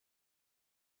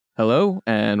Hello,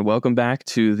 and welcome back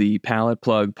to the Pallet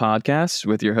Plug Podcast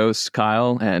with your hosts,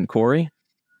 Kyle and Corey.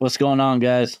 What's going on,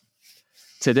 guys?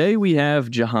 Today we have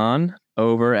Jahan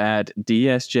over at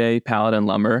DSJ Pallet and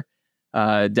Lumber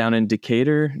down in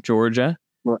Decatur, Georgia.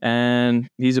 And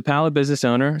he's a pallet business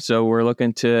owner, so we're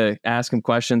looking to ask him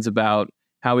questions about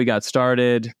how he got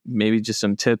started, maybe just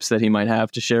some tips that he might have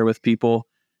to share with people.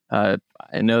 I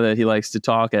know that he likes to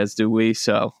talk, as do we,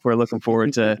 so we're looking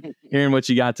forward to hearing what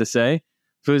you got to say.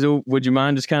 Fuzu, would you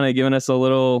mind just kind of giving us a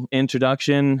little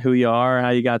introduction, who you are,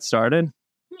 how you got started?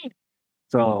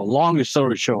 So, long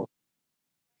story short,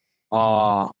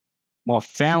 my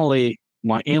family,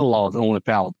 my in-laws own a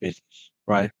pallet business,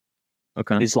 right?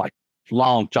 Okay. It's like a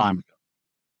long time ago.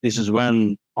 This is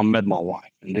when I met my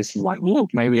wife, and this is like,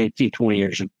 maybe 18, 20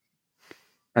 years ago.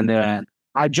 And then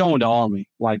I joined the army.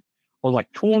 Like, I was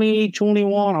like 20,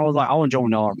 21. I was like, I want to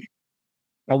join the army.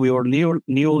 But we were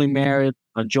newly married.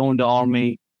 I joined the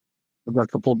army. I got a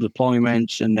couple of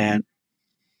deployments, and then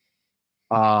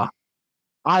I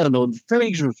don't know,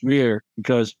 things were weird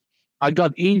because I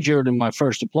got injured in my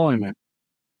first deployment.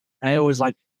 And it was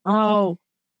like, oh,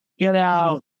 get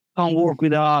out, come work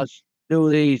with us, do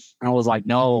this. And I was like,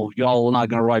 no, y'all are not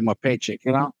going to write my paycheck,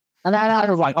 you know? And then I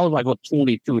was like, what,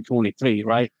 22, 23,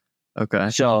 right? Okay.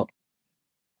 So,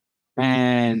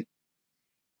 and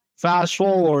fast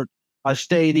forward, I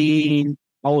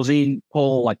was in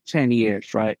for like 10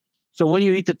 years, right? So when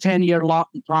you hit the 10-year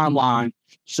timeline,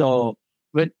 so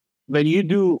when you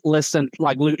do less than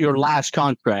like your last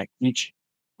contract, which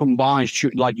combines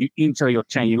like you enter your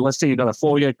 10 years, let's say you got a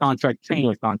 4-year contract,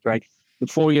 10-year contract, the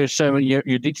 4 years, 7 years,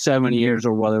 you did 7 years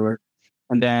or whatever,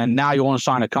 and then now you want to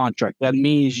sign a contract. That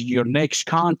means your next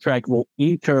contract will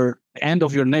enter, the end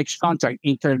of your next contract,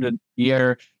 enter the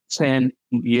year, 10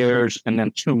 years, and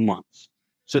then 2 months.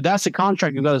 So that's the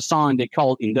contract you got to sign. They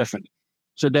call it indefinite.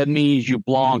 So that means you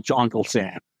belong to Uncle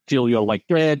Sam till you're like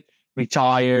dead,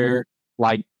 retire,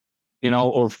 like, you know,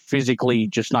 or physically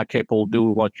just not capable of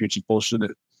doing what you're supposed to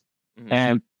do.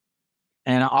 Mm-hmm.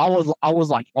 And I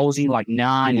was in like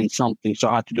 9 and something, so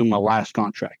I had to do my last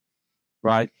contract,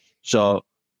 right? So,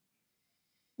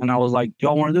 and I was like, do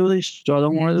I want to do this? Do I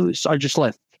don't want to do this? I just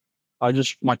left.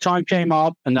 My time came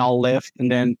up, and I left,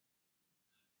 and then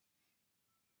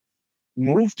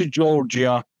moved to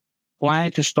Georgia,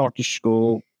 planned to start the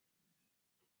school,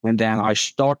 and then I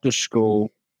start the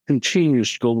school, continue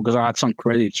school because I had some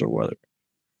credits or whatever.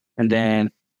 And then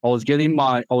I was getting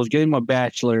my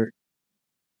bachelor,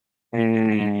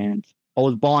 and I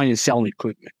was buying and selling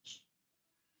equipment.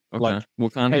 Okay. Like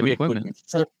what kind of equipment?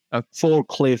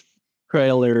 Forklift,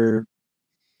 trailer,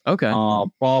 okay,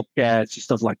 bobcats,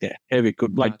 stuff like that. Heavy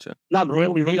equipment, like gotcha. Not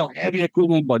really real heavy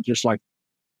equipment, but just like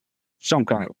some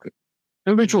kind of equipment.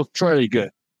 Which was really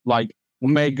good. Like,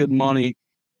 we made good money,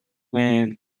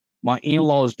 and my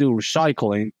in-laws do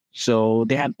recycling, so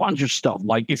they had a bunch of stuff.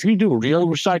 Like, if you do real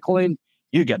recycling,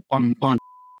 you get bunch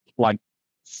like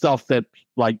stuff that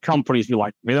like companies be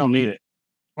like, we don't need it.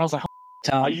 I was like,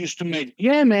 I used to make,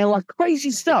 like crazy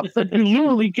stuff that you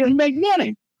literally can make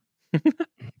money.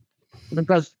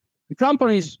 Because the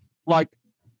companies, like,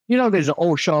 you know, there's an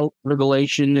OSHA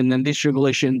regulation, and then this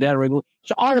regulation, that regulation.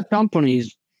 So other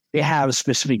companies, they have a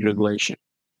specific regulation.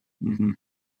 Mm-hmm.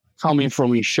 Coming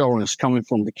from insurance, coming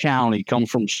from the county, coming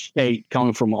from state,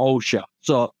 coming from OSHA.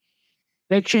 So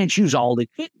they can't use all the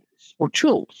equipment or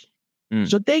tools.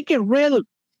 So they get rid of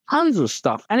tons of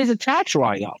stuff, and it's a tax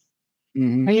write-off.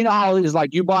 Mm-hmm. And you know how it is,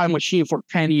 like, you buy a machine for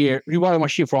 10 years, you buy a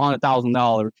machine for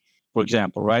 $100,000, for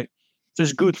example, right? So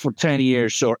it's good for 10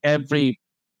 years. So every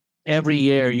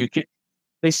year you can,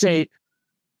 they say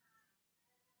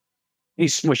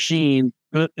this machine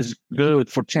is good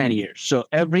for 10 years. So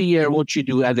every year, what you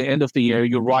do at the end of the year,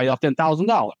 you write off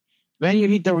 $10,000. When you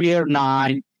hit the year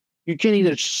 9, you can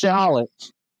either sell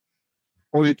it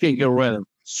or you can get rid of it.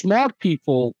 Smart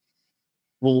people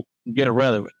will get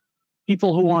rid of it.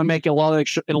 People who want to make a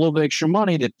little bit extra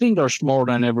money, that think they're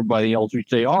smarter than everybody else, which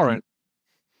they aren't,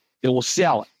 they will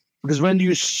sell it. Because when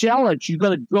you sell it, you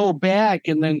got to go back,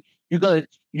 and then you got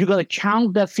to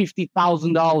count that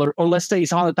 $50,000, or let's say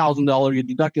it's $100,000. You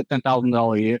deducted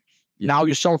 $10,000 a year. Now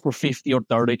you sell for 50 or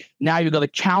 30. Now you got to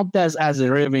count that as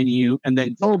a revenue, and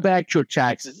then go back to your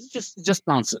taxes. It's just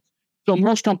nonsense. So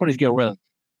most companies get rid of it,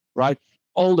 right?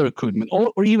 Older equipment,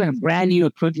 or even brand new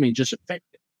equipment, just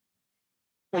affected,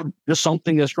 or just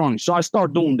something that's wrong. So I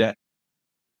started doing that.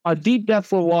 I did that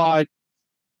for a while,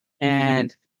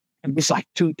 and it's like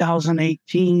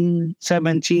 2018,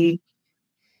 17.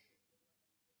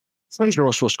 Toys R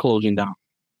Us was closing down.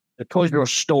 The Toys R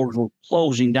Us stores were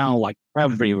closing down like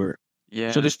everywhere.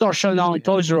 Yeah. So they start shutting down the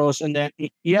Toys R Us, and then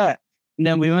And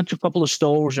then we went to a couple of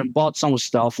stores and bought some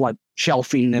stuff like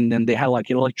shelving, and then they had like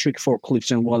electric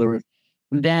forklifts and whatever.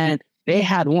 And then they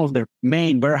had one of their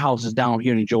main warehouses down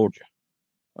here in Georgia.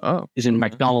 Oh. It's in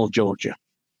McDonald, Georgia.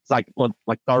 It's like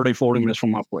 30, 40 minutes from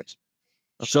my place.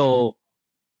 So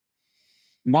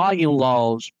my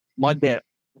in-laws, my dad,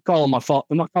 I call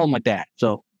him my dad.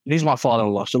 So he's my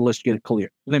father-in-law. So let's get it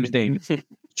clear. His name is David.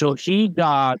 So he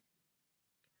got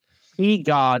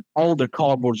all the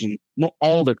cardboards and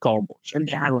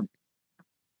they had like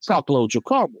truckloads of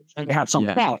cardboards, and they had some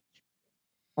pallets.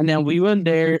 And then we went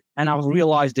there, and I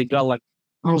realized they got like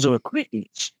tons of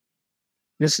equipment.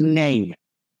 This name,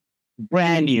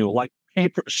 brand new, like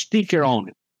paper sticker on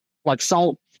it. Like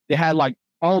some, they had like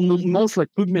most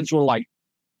equipments were like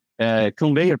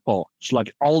conveyor parts,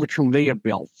 like all the conveyor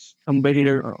belts,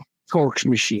 conveyor torque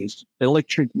machines,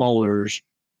 electric motors,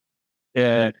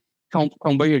 conveyor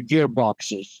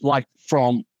gearboxes, like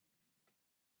from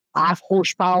 5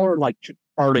 horsepower, like to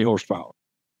 30 horsepower.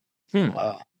 To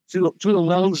the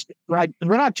lows, like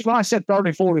when I said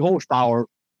 30, 40 horsepower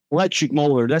electric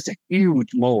motor, that's a huge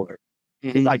motor.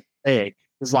 It's like big.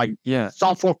 It's like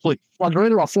some forklift, like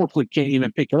regular forklift can't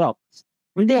even pick it up.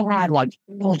 I mean, they had like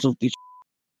loads of these.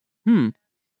 That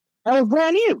was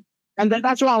brand new, and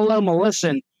that's why I let them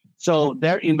listen. So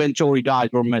their inventory guys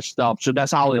were messed up. So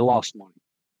that's how they lost money.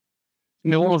 I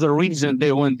mean, one of the reasons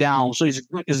they went down. So it's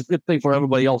a good thing for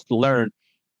everybody else to learn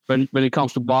when it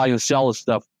comes to buy and sell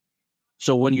stuff.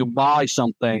 So when you buy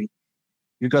something,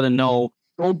 you got to know,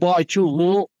 don't buy too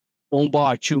little, don't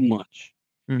buy too much.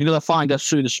 You got to find that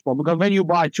sweet spot. Because when you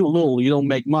buy too little, you don't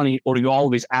make money, or you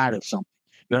always add something.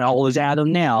 You're always add a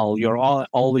nail. You're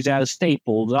always add a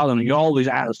staple. I don't know. You always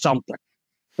add something.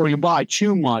 Or you buy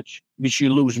too much, which you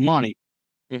lose money.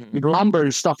 With lumber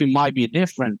and stuff, it might be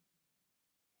different.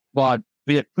 But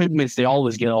with equipment, they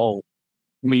always get old.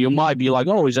 I mean, you might be like,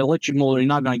 oh, it's an electric motor. You're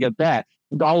not going to get that.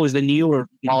 But always the newer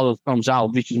model comes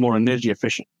out, which is more energy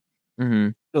efficient.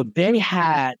 So they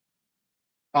had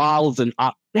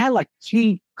they had like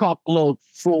 3 truckloads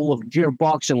full of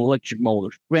gearbox and electric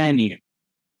motors, brand new.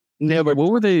 What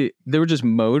were they? They were just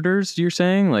motors, you're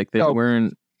saying? Like they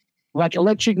weren't like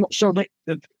electric. So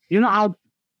you know how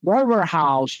their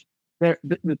warehouse.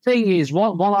 The thing is,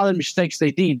 one of the mistakes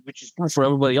they did, which is good for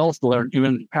everybody else to learn, even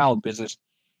in the pallet business,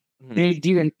 they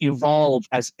didn't evolve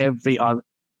as every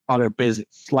other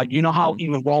business. Like, you know how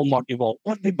even Walmart evolved.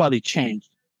 Everybody changed.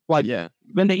 Like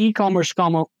when the e-commerce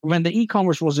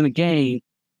was in the game,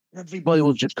 everybody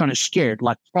was just kind of scared.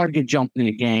 Like Target jumped in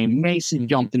the game, Mason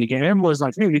jumped in the game. Everyone was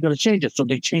like, hey, we got to change it. So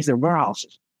they changed their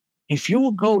warehouses. If you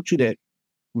will go to the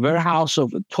warehouse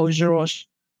of Toys R Us,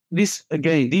 these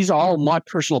are all my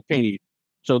personal opinion.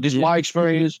 So this is my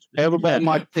experience. Everybody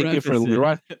might think differently,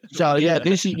 right? So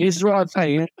this is what I'm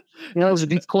saying. You know, it's a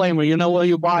disclaimer. You know what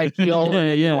you buy,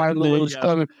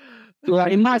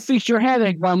 it might fix your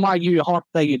headache, but it might give you a heart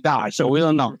attack, you die. So we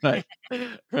don't know.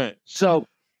 Right. So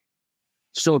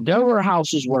their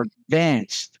warehouses were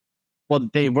advanced,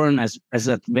 but they weren't as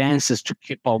advanced as to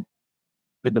keep up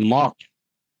with the market.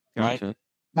 Right? Gotcha.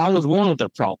 That was one of the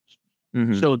problems.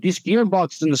 So these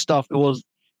gearboxes and the stuff, it was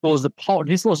the part.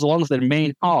 This was one of their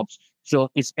main hubs. So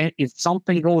if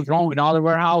something goes wrong with another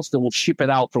warehouse, they will ship it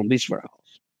out from this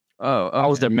warehouse. Oh, okay. That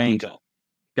was their main goal.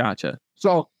 Gotcha.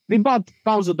 So they bought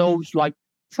tons of those, like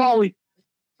probably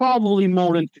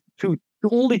more than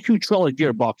only 2 trailer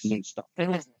gearboxes and stuff.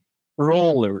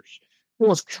 Rollers. It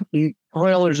was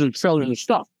trailers and trailers and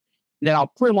stuff. Then I'll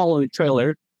put them all in the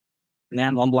trailer, and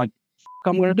then I'm like,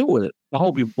 I'm going to do with it? I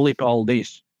hope you bleep all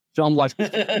these. So I'm like,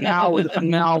 now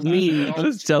me. I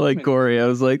was telling Corey, I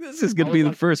was like, this is going to be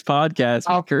the first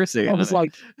podcast with cursing. I was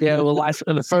like,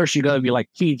 the first you got to be like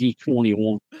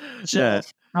PG-21. So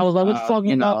I was like, what the fuck?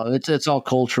 You know, it's all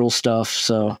cultural stuff.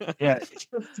 So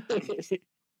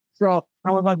So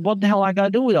I was like, what the hell I got to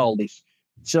do with all this?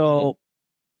 So,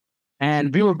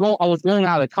 and I was going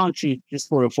out of the country just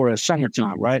for a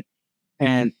summertime, right?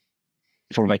 And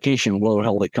for vacation, whatever the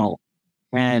hell they call it.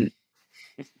 And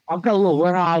I've got a little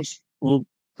warehouse, you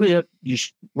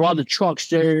run the trucks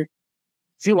there,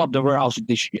 fill up the warehouse with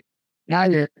this shit. Now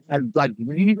I like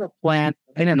read a plan.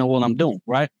 I didn't know what I'm doing,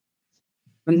 right?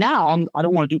 But now I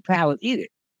don't want to do pallet either,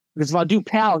 because if I do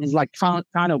pallet, it's like kind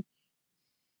of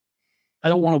I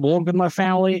don't want to work with my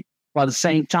family. But at the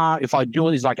same time, if I do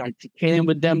it, it's like I'm kidding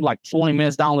with them like 20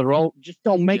 minutes down the road. It just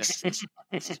don't make sense.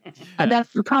 And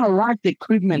that's kind of like the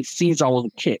equipment since I was a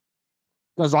kid.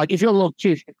 Because like if you're a little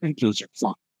kid, equipment are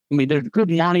fun. I mean, there's good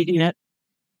money in it,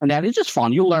 and that it's just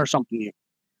fun. You'll learn something new.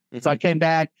 So when I came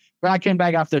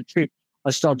back after the trip,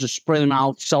 I started just spreading them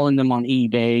out, selling them on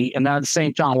eBay. And at the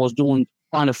same time, I was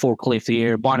buying a forklift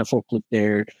here, buying a forklift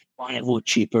there, buying wood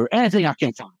cheaper. Anything I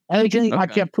can find. Anything I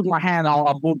can put my hand on,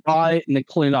 I will buy it and then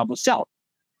clean it up and sell it.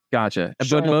 Gotcha.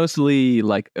 So- But mostly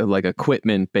like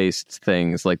equipment based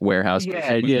things, like warehouse.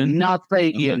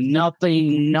 Nothing,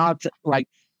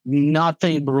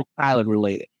 nothing pallet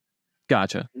related.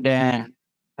 Gotcha. And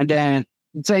then at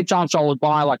the same time, so I would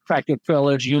buy like tractor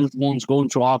trailers, used ones, go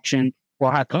into auction,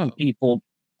 or have people.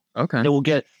 Okay. They will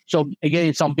get, so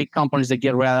again, some big companies that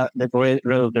get rid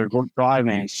of their dry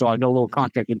vans. So I got a little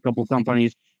contract with a couple of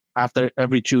companies after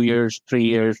every 2 years, 3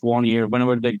 years, 1 year,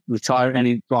 whenever they retire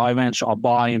any dry vans, I'll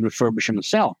buy and refurbish them and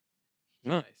sell.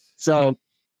 Nice. So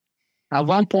at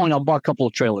one point, I bought a couple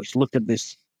of trailers. Look at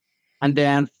this. And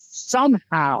then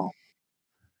somehow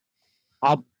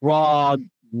I brought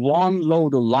one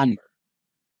load of lumber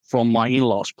from my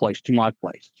in-laws' place to my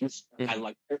place.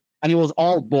 And it was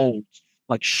all bolts.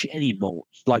 Like shitty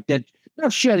bolts, like that.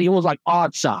 Not shitty. It was like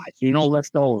odd size,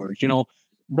 leftovers.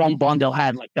 One bundle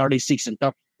had like 36 and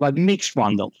 30, like mixed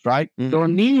bundles, right? They were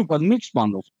new, but mixed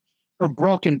bundles. They're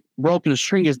broken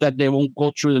stringers that they won't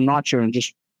go through the notcher and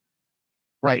just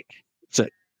break. That's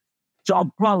it. So I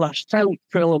brought a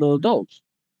trailer of those.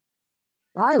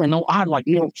 I don't know. I had like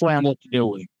no plan what to do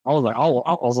with it. I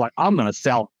was like, I'm gonna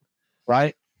sell it,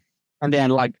 right? And then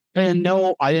like I didn't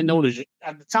know this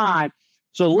at the time.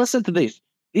 So listen to this.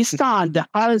 This time, the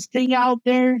hottest thing out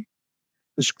there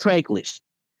is Craigslist.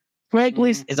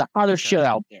 Craigslist is the hottest shit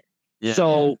out there. Yeah.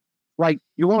 So, like,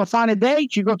 you want to find a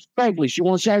date, you go to Craigslist. You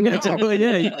want to say, you can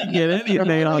get anything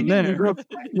on there. You go to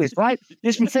Craigslist, right?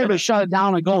 This mistake shut it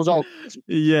down and goes all.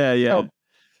 Yeah.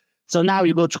 So now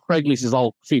you go to Craigslist, is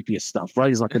all creepy stuff, right?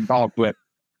 It's like a dog whip.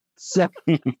 So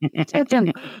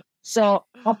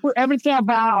I'll put everything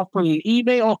about, I'll put it in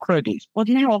eBay or Craigslist. But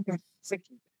now I'll get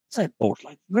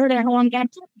like, where the hell am I going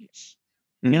to put this?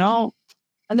 And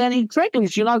then in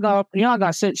Craigslist, you're not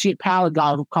gonna see a pallet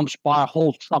guy who comes by a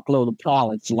whole truckload of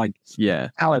pallets, like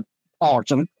pallet parts.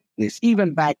 And this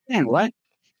even back then, right?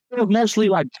 It was mostly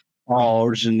like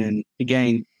cars, and then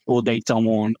again, we'll date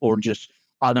someone, or just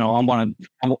I don't know.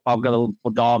 I've got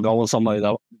a dog. I want somebody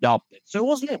to adopt it. So it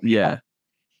wasn't it. Yeah.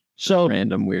 So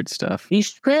random weird stuff.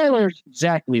 These trailers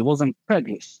exactly wasn't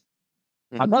Craigslist.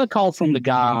 I got a call from the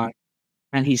guy.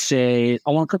 And he said,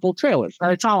 I want a couple of trailers. At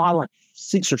the time, I had like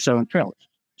 6 or 7 trailers.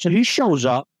 So he shows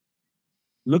up,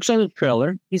 looks at the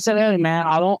trailer. He said, hey, man,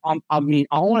 I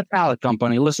own a pallet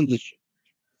company. Listen to this shit.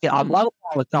 Yeah, I love a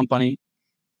pallet company.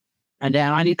 And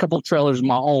then I need a couple of trailers of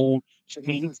my own. So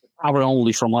he uses the power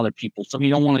only from other people. So he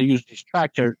don't want to use this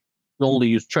tractor to only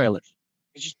use trailers.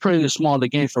 It's just pretty small, the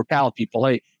game for pallet people.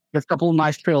 Hey, get a couple of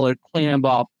nice trailers, clean them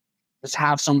up. Just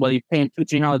have somebody paying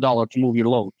 $1,500 to move your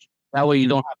loads. That way you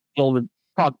don't have to deal with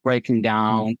truck breaking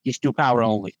down, just do power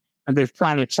only. And there's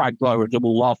private truck drivers that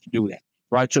will love to do that,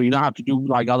 right? So you don't have to do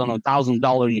like, I don't know,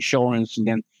 $1,000 insurance, and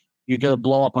then you get a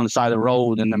blow up on the side of the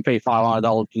road and then pay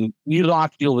 $500. You don't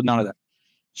have to deal with none of that.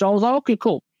 So I was like, okay,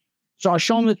 cool. So I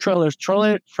show him the trailers.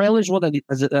 Trailers were at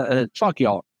a truck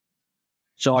yard.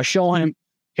 So I show him,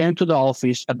 came to the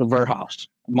office at the warehouse,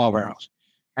 my warehouse.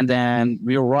 And then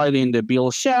we were writing the bill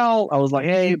of sale. I was like,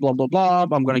 hey, blah, blah, blah.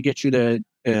 I'm going to get you the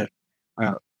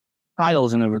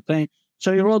titles and everything.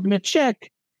 So he wrote me a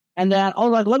check, and then I was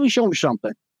like, let me show you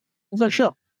something. I was like,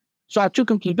 sure. So I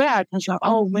took him to the back, and he's like,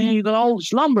 oh man, you got all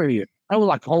this lumber here. I was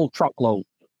like a whole truckload.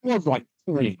 It was like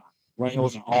 30, right? It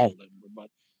wasn't all of it, but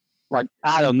like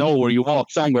out of nowhere, you walk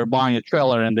somewhere buying a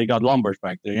trailer and they got lumbers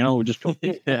back there, just kind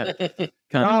of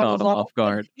caught off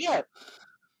guard. Yeah.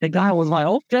 The guy was like,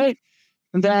 okay.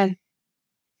 And then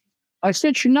I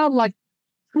said, like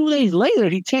 2 days later,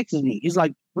 he texted me. He's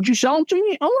like, would you sell them to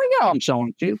me? I'm like, yeah, I'm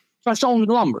selling to you. So I sold them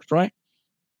the lumbers, right?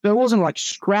 So it wasn't like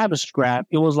scrap.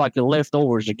 It was like the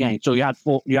leftovers again. So you had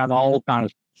all kind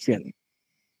of shit.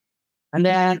 And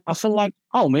then I felt like,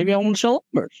 oh, maybe I want to sell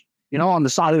lumbers, on the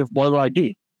side of whatever I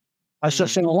did. I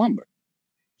started selling lumber.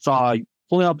 So I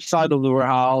pull up the side of the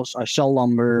warehouse. I sell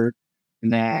lumber.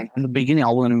 And then in the beginning, I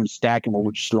wouldn't even stack them. I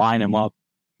would just line them up,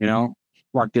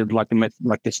 like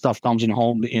the stuff comes in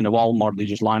home in the Walmart. They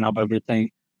just line up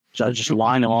everything. So I just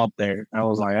line them up there. I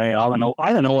was like, hey, I don't know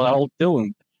what I was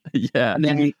doing. Yeah. And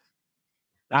then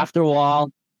after a while,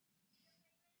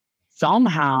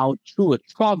 somehow through a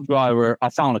truck driver, I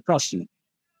found a customer.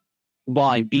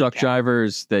 Truck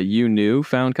drivers that you knew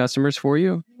found customers for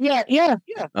you? Yeah.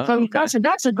 Oh, So okay.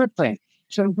 that's a good thing.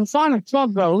 So if you find a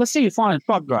truck driver, let's say you find a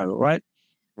truck driver, right?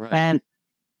 And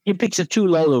he picks a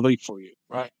 2-load of it for you,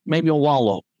 right? Maybe a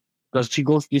 1-load. Because he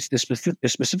goes to the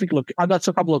specific look. I got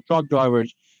a couple of truck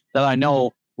drivers that I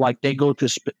know, like they go to,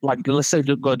 let's say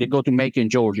they go to Macon,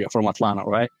 Georgia from Atlanta,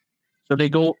 right? So they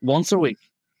go once a week.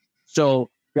 So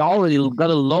they already got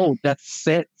a load that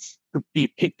sits to be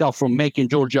picked up from Macon,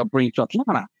 Georgia, bring to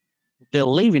Atlanta. They're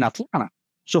leaving Atlanta.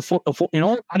 So I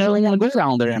don't want to go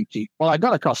down there empty. Well, I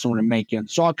got a customer in Macon,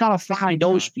 so I kind of find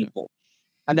those people.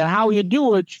 And then how you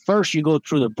do it? First, you go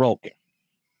through the broker.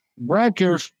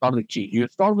 Brokers are the key. You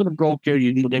start with a broker.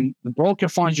 The broker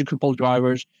finds you a couple of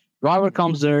drivers. Driver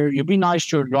comes there. You be nice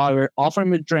to your driver. Offer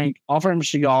him a drink. Offer him a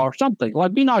cigar. Something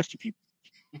like be nice to people.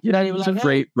 You know, it's a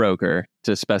freight broker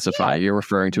to specify. You're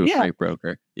referring to a freight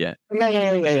broker. Yeah.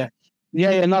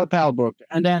 Yeah, not a pallet broker.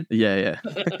 And then and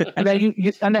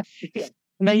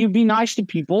then you be nice to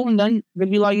people, and then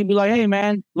you'd be like, hey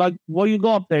man, like what you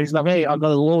go up there? It's like, hey, I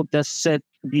got a load that's set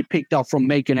to be picked up from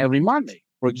Macon every Monday,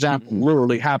 for example.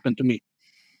 Literally happened to me.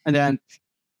 And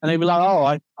they'd be like, oh,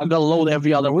 I got a load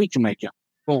every other week to Macon.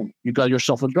 Boom, you got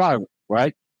yourself a driver,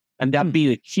 right? And that'd be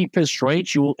the cheapest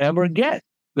rate you will ever get,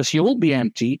 because he will be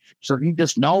empty, so he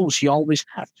just knows he always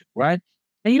has to, right?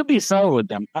 And you'll be thorough with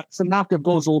them. So now that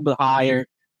goes a little bit higher.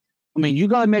 I mean, you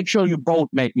got to make sure you both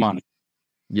make money.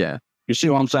 Yeah. You see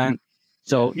what I'm saying?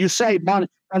 So you save money.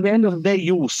 At the end of the day,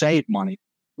 you will save money.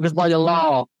 Because by the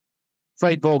law,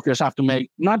 freight brokers have to make,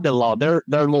 not the law, their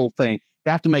little thing,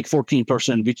 they have to make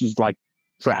 14%, which is like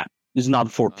crap. It's not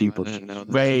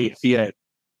 14%.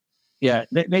 Yeah.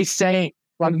 They say,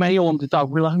 like many of them, they talk,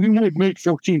 we're like, we might make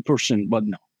 14%, but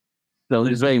no. So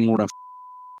it's way more than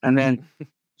And then,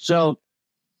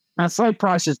 and freight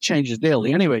prices changes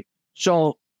daily. Anyway,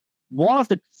 so one of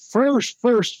the first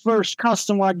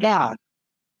customer I got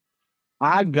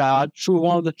through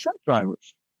one of the truck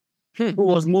drivers who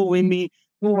was moving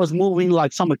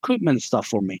like some equipment stuff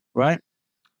for me, right?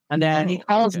 And then he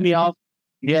calls me up.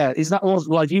 Yeah, it's not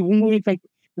like he moving things.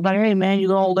 He's like, hey man, you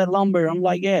got all that lumber? I'm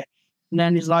like, yeah. And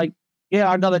then he's like, yeah,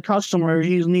 I got a customer.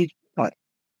 He needs.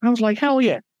 I was like, hell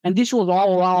yeah. And this was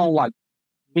all around like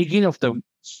beginning of the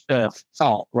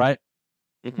fall, right?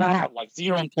 Mm-hmm. I have like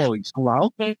 0 employees. I'm like,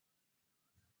 okay.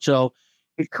 So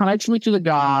it connects me to the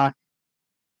guy,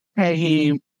 pay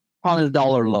him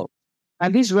 $100 load.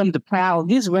 And this is when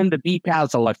the B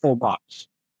pallets are like $4.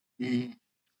 Mm-hmm. Okay.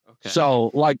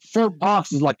 So like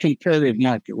 $4 is like competitive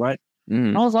market, right?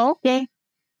 Mm-hmm. I was like, okay.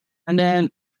 And then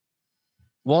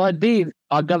what I did,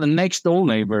 I got a next door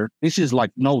neighbor. This is like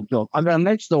no joke. I got a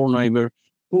next door neighbor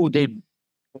who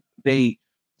they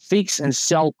fix and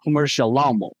sell commercial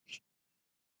lawnmowers,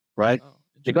 right? Oh,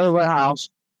 they go to a warehouse.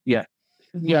 Yeah.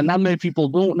 Not many people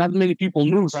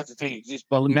knew such a thing exists,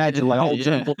 but imagine like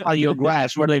your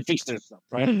grass where they fix their stuff,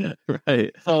 right?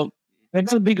 Right. So they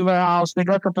got a big warehouse, they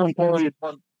got a couple employees,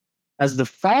 but as the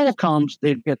fall comes,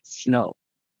 they get snow.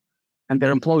 And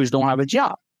their employees don't have a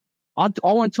job. I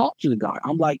went to talk to the guy.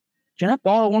 I'm like, can I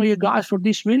borrow one of your guys for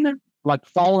this winter? Like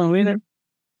fall and winter?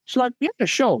 She's like, yeah,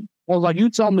 sure. I was like, you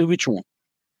tell me which one.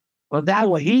 But that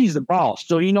way, he's the boss,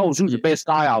 so he knows who's the best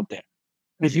guy out there.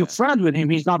 If you're friends with him,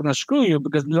 he's not going to screw you,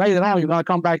 because later on, you're going to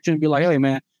come back to him and be like, hey,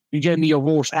 man, you gave me your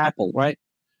worst apple, right?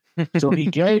 So he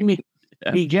gave me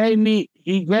the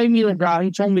guy.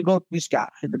 He told me to go to this guy.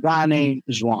 The guy name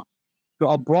is Ron. So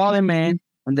I brought him in,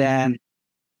 and then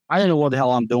I didn't know what the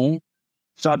hell I'm doing.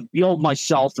 So I built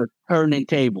myself a turning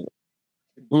table,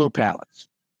 blue pallets.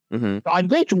 Mm-hmm. So I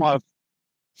go to my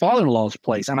father-in-law's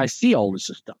place, and I see all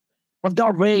this stuff. But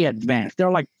they're way advanced.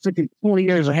 They're like 20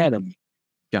 years ahead of me.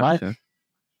 Gotcha. Right?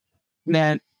 And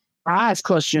then I ask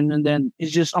question, and then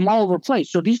it's just, I'm all over the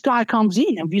place. So this guy comes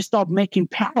in, and we start making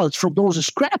pallets from those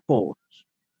scrap boards.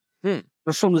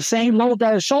 But from the same load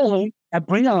that I sold him, I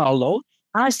bring another load,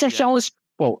 and I start selling scrap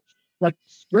boards. Like,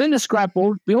 bring the scrap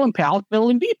board, building pallets,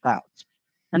 building B pallets.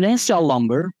 And then sell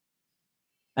lumber,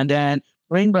 and then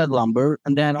bring red lumber,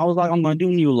 and then I was like, I'm going to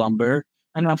do new lumber.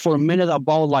 And then for a minute, I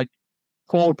bought like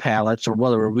 4 pallets or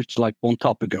whatever, which like one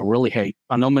topic I really hate.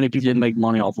 I know many people make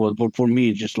money off of it, but for me,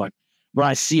 it's just like, when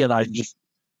I see it,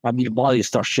 my body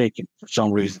starts shaking for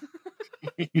some reason.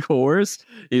 Cores?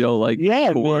 You know, like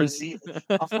cores?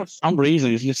 For some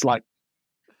reason, it's just like,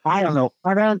 I don't know.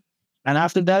 And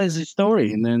after that is the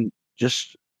story. And then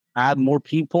just add more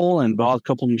people and bought a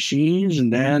couple of machines,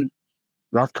 and then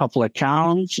got a couple of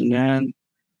accounts, and then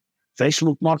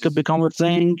Facebook market become a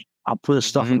thing. I put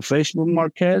stuff in Facebook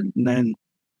market, and then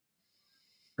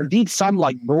I did some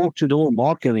like door-to-door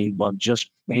marketing, but just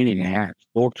painting hands.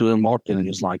 Door-to-door marketing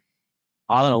is like,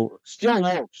 I don't know, still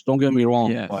works. Don't get me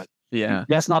wrong, but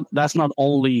that's not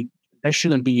only, that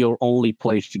shouldn't be your only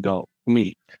place to go. For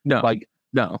me, no.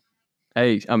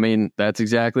 Hey, I mean, that's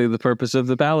exactly the purpose of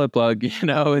the Pallet Plug. You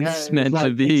know, it's meant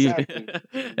to be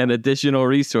an additional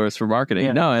resource for marketing.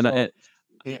 Yeah,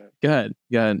 go ahead.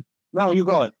 No, you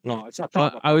go ahead. No, it's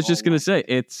not. I was just going to say,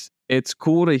 it's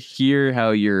cool to hear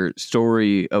how your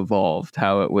story evolved,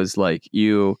 how it was like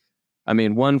you I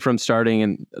mean, one from starting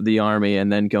in the Army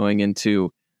and then going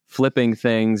into flipping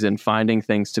things and finding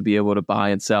things to be able to buy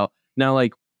and sell. Now,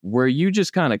 like, were you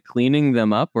just kind of cleaning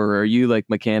them up, or are you like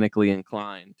mechanically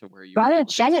inclined to where you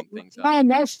things up? Man,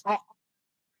 that's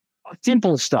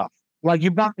simple stuff. Like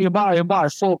you buy a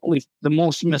forklift. The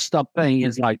most messed up thing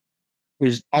is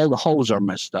all the hoses are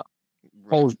messed up.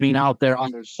 Hose being out there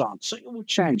under the sun, so you would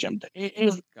change them.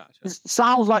 It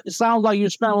sounds like you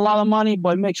spend a lot of money,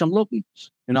 but it makes them look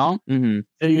nice. You know,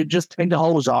 So you just take the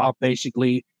hose off,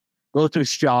 basically, go to a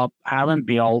shop, have them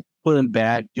built, put them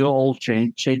back, do an oil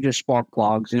change your spark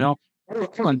plugs. You know,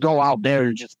 and go out there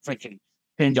and just freaking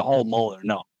change the whole motor.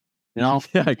 No, you know,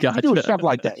 I gotcha. Do stuff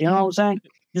like that. You know what I'm saying?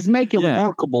 Just make it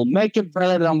workable, make it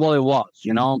better than what it was.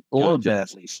 You know, a little bit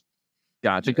at least.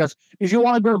 Gotcha. Because if you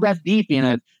want to go that deep in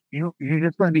it, you're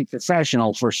just going to be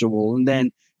professional, first of all, and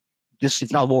then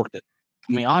it's not worth it.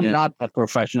 I mean, I'm not a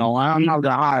professional. I'm not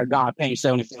going to hire a guy paying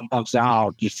 $75 an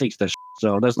hour to fix this.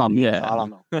 So that's not me. Yeah. I don't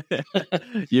know.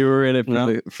 You were in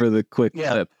it for the quick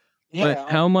flip. Yeah. But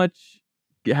how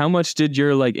much did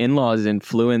your like in-laws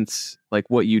influence like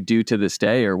what you do to this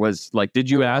day, or did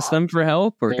you ask them for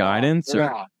help or guidance?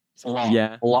 Yeah.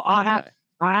 Well, I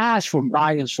ask for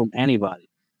guidance from anybody.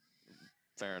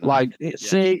 Fair enough. Like,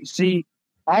 see,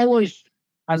 always,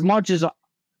 as much as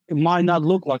it might not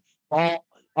look like,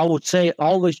 I would say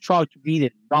always try to be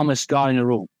the dumbest guy in the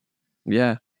room.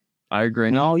 Yeah, I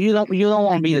agree. No, you don't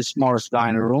want to be the smartest guy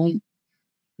in the room.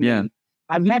 Yeah.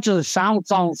 As much as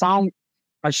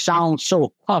I sound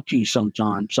so cocky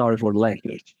sometimes. Sorry for the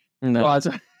language. No.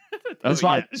 But it's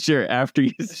like, sure. After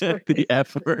you said the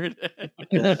F word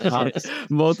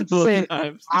multiple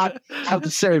times, I have to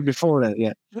say it before that.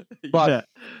 Yeah,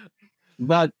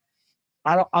 but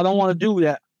I don't want to do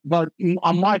that. But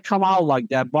I might come out like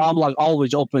that. But I'm like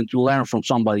always open to learn from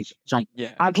somebody.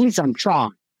 At least I'm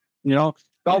trying. You know,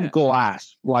 don't go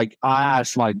ask. Like I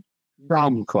ask like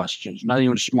dumb questions, not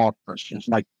even smart questions.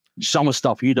 Like some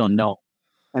stuff you don't know.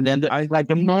 And then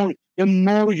the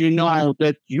more you know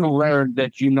that you learn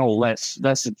that you know less.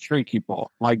 That's the tricky part.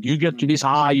 Like you get to this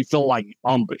high, you feel like,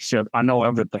 shit, I know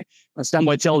everything. And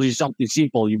somebody tells you something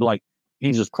simple, you be like,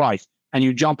 Jesus Christ. And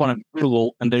you jump on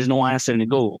Google and there's no answer in the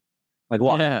Google. Like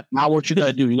what? Yeah. Now what you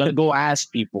gotta do? You gotta go ask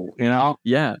people, you know?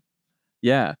 Yeah.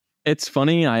 Yeah. It's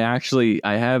funny. I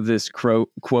have this quote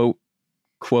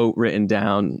written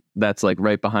down that's like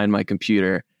right behind my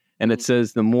computer. And it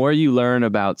says, the more you learn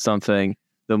about something,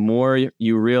 the more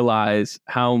you realize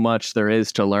how much there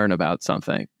is to learn about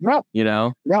something, you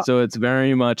know? Yeah. So it's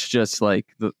very much just like,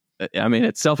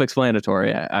 it's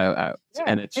self-explanatory.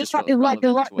 And it's just like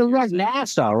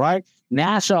NASA, right?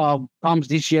 NASA comes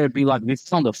this year to be like,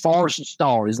 it's on the farthest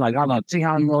star. It's like, I don't know,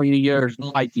 300 million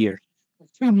light years.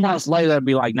 2 months later, it'd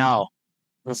be like, no,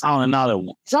 it's on another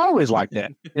one. It's always like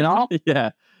that, you know?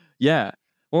 Yeah. Yeah.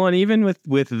 Well, and even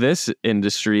with this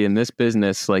industry and this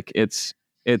business, like it's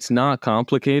not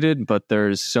complicated, but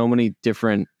there's so many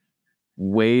different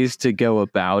ways to go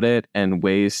about it and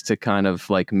ways to kind of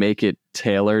like make it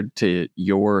tailored to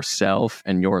yourself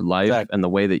and your life and the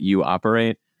way that you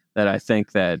operate, that I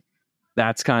think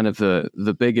that's kind of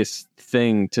the biggest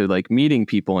thing to like meeting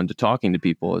people and to talking to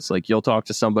people. It's like you'll talk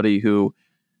to somebody who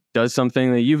does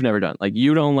something that you've never done. Like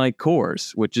you don't like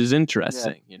cores, which is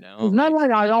interesting, you know? It's not like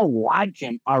I don't like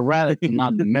him. I'd rather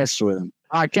not mess with him.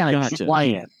 I can't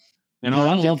explain it. You know,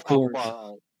 I love cores.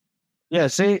 Yeah,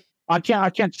 see, I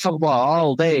can't talk about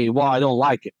all day why I don't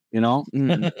like it, you know?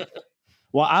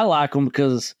 Well, I like them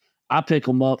because I pick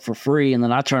them up for free and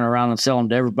then I turn around and sell them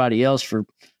to everybody else for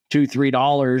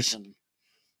 $2-3 and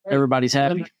everybody's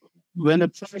happy. When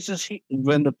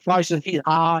the prices hit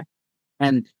high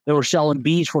and they were selling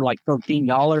bees for like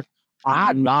 $13, I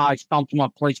had guys come to my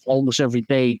place almost every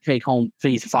day, take home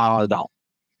 $500.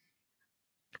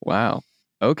 Wow.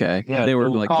 Okay. Yeah, they were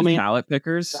like pallet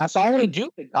pickers? That's all they do.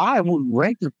 I would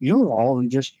rent the funeral and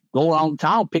just go around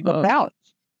town, pick up pallets.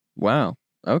 Wow.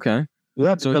 Okay.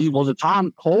 Yeah, so because the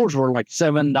time cores were like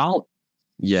 $7.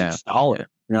 Yeah. $6, you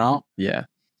know? Yeah.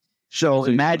 So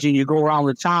imagine you go around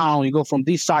the town, you go from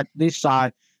this side to this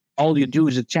side, all you do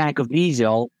is a tank of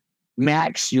diesel.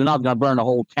 Max, you're not going to burn a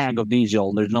whole tank of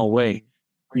diesel. There's no way.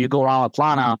 You go around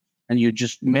Atlanta and you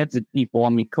just met the people. I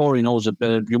mean, Corey knows it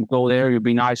better. You go there, you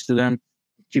be nice to them.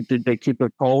 They keep their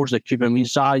clothes, they keep them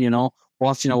inside, you know.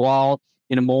 Once in a while,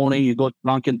 in the morning, you go to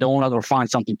Dunkin' Donuts or find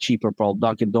something cheaper, bro.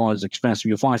 Dunkin' Donuts is expensive.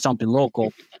 You find something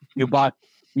local. You buy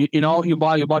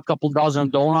a couple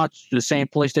dozen donuts to the same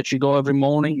place that you go every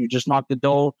morning. You just knock the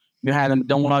door. You have them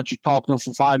donuts. You talk to them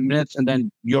for 5 minutes, and then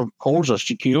your clothes are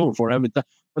secure for everything.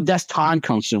 But that's time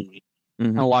consuming.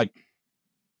 Mm-hmm. And like,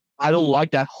 I don't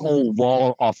like that whole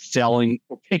wall of selling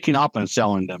or picking up and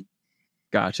selling them.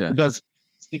 Gotcha. Because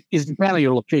it's depending on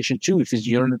your location too. If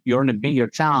you're in a bigger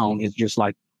town, it's just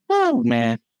like, oh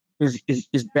man,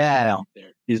 it's bad out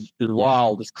there. It's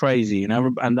wild, it's crazy.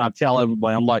 And I tell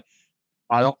everybody, I'm like,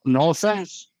 no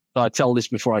offense. So I tell this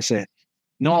before I say it.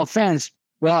 No offense,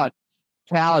 but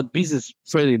pallet business is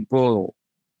pretty brutal.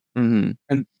 Mm-hmm.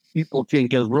 And people can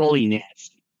get really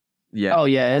nasty. Yeah. Oh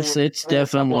yeah, it's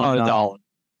definitely $100.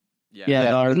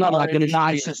 Yeah, it's not like a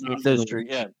nicest industry.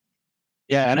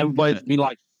 Yeah, and everybody's be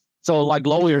like, so like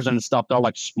lawyers and stuff, they're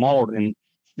like smart and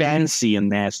fancy and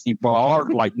nasty, but our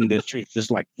like industry is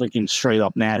just like freaking straight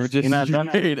up nasty. No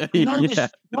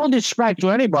disrespect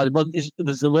to anybody, but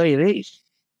it's the way it is.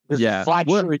 Yeah,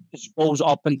 it just goes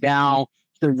up and down.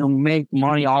 They don't make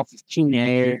money off of thin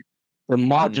air. The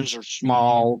margins are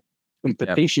small.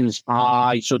 Competition is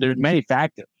high, so there's many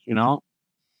factors,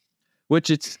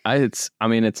 Which it's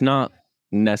not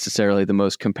necessarily the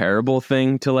most comparable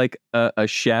thing to like a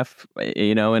chef,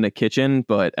 in a kitchen,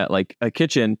 but at like a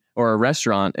kitchen or a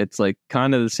restaurant, it's like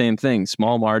kind of the same thing.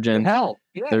 Small margin. Hell,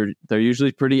 yeah. They're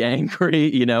usually pretty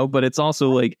angry, but it's also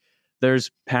like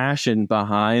there's passion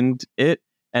behind it.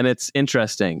 And it's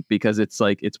interesting because it's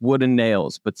like it's wood and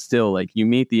nails, but still like you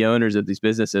meet the owners of these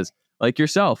businesses like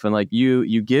yourself, and like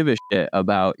you give a shit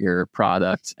about your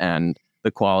products and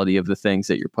the quality of the things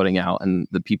that you're putting out and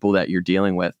the people that you're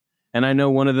dealing with. And I know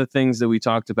one of the things that we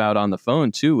talked about on the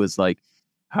phone too was like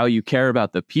how you care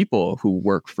about the people who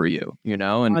work for you, and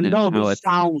I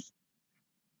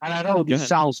know this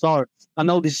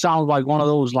sounds like one of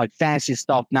those like fancy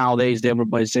stuff nowadays that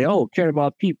everybody say, oh, care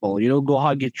about people, go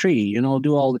hug a tree,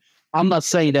 do all I'm not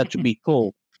saying that to be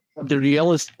cool. But the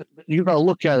realist, you got to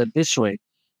look at it this way.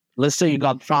 Let's say you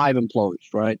got 5 employees,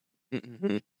 right?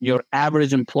 Mm-hmm. Your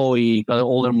average employee got an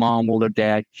older mom, older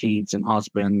dad, kids, and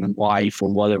husband and wife or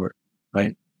whatever,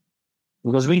 right?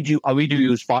 Because we do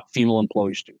use female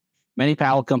employees too. Many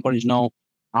pallet companies know,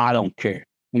 I don't care.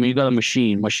 I mean, you got a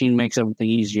machine. Machine makes everything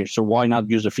easier, so why not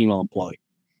use a female employee?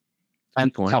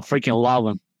 And I freaking love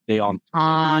them. They're on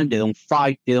time. They don't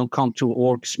fight. They don't come to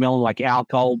work smelling like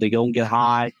alcohol. They don't get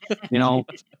high.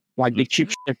 Like they keep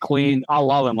shit clean. I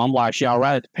love them. I'm like, I'd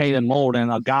rather pay them more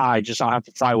than a guy. Just I have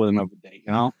to fight with him every day,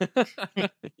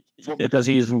 because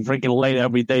he's freaking late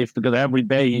every day. Because every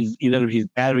day he's either his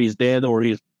battery's dead or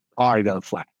his car got a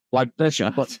flat. Like this,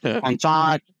 but on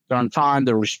time. They're on time.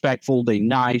 They're respectful. They're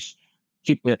nice.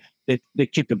 They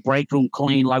keep the break room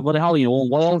clean. Like what the hell you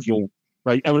want? What else you want?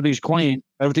 Right? Everything's clean.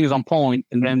 Everything's on point,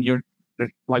 and then you're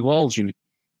like, what else you need?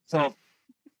 So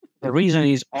the reason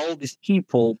is all these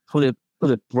people put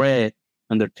the bread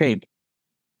on their table.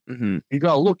 Mm-hmm. You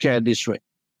gotta look at it this way.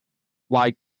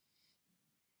 Like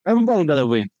everybody gotta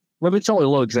win. Let me tell you a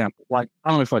little example. Like I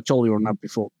don't know if I told you or not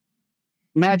before.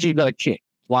 Imagine you got a kid.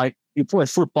 Like you play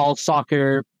football,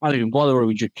 soccer, I don't even whatever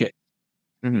with your kid.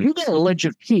 Mm-hmm. You gotta let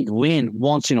your kid win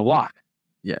once in a while.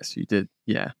 Yes, you did.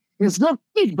 Yeah. It's not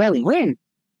kid barely win.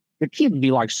 The kid would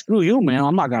be like, screw you, man,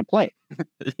 I'm not gonna play.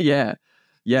 Yeah.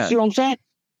 Yeah. See what I'm saying?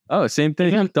 Oh, same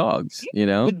thing with dogs,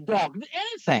 With dogs,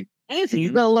 anything.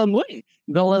 You gotta let them win.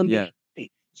 You gotta let them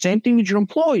be. Same thing with your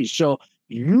employees. So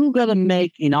you gotta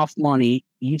make enough money,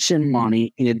 decent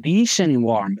money in a decent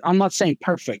environment. I'm not saying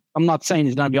perfect. I'm not saying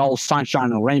it's gonna be all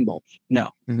sunshine and rainbows. No.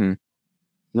 Mm-hmm.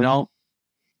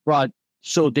 But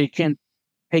so they can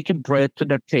take a bread to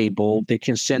their table. They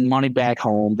can send money back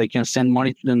home. They can send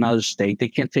money to another state. They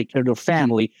can take care of their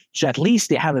family. So at least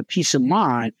they have a peace of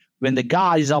mind when the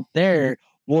guy is up there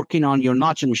working on your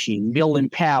notching machine, building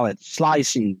pallets,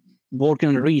 slicing, working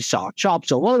on a resaw, chop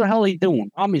saw, what the hell are you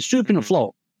doing? I mean, sweeping the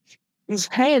floor. His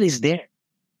head is there.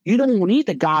 You don't need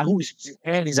the guy whose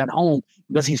head is at home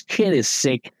because his kid is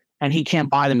sick and he can't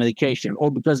buy the medication,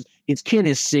 or because his kid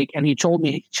is sick and he told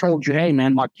you, hey,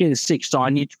 man, my kid is sick, so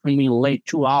I need to bring me late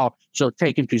 2 hours, so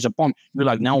take him to his appointment. You're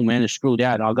like, no, man, screw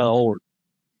that. I got over it.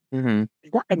 Mm-hmm.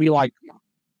 You got to be like,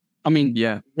 I mean,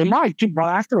 yeah, it might, but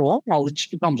after a while, it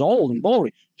just becomes old and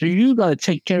boring. So you got to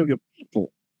take care of your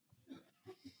people.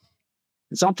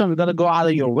 And sometimes you got to go out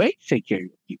of your way to take care of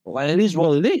your people. And it is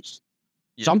what it is.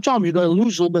 Yeah. Sometimes you got to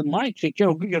lose a little bit of money to take care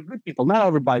of your good people. Not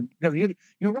everybody.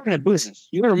 You're running a business.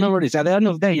 You got to remember this. At the end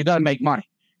of the day, you got to make money.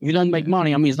 If you don't make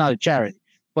money, I mean, it's not a charity.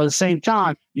 But at the same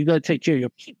time, you got to take care of your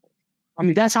people. I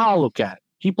mean, that's how I look at it.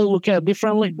 People look at it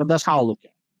differently, but that's how I look at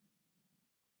it.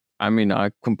 I mean,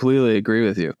 I completely agree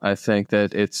with you. I think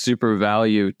that it's super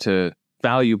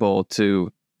valuable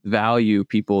to value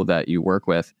people that you work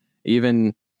with.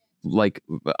 Even like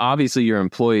obviously your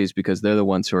employees, because they're the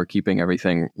ones who are keeping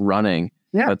everything running.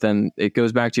 Yeah. But then it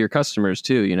goes back to your customers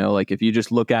too. You know, like if you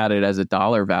just look at it as a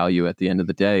dollar value at the end of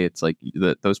the day, it's like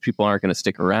those people aren't going to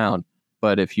stick around.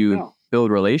 But if you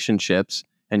build relationships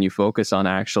and you focus on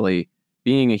actually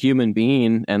being a human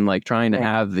being and like trying to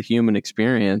have the human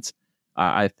experience,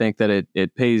 I think that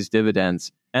it pays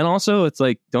dividends. And also it's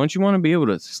like, don't you want to be able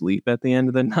to sleep at the end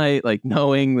of the night, like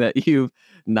knowing that you've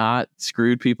not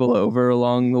screwed people over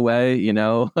along the way, you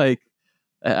know? Like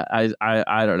I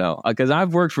don't know, because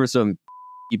I've worked for some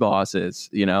bosses,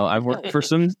 you know, I've worked for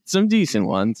some decent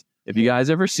ones. If you guys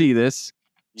ever see this,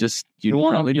 just you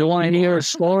want to hear a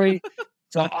story?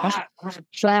 So I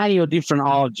plenty of different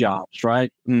odd jobs,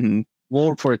 right? Mm-hmm.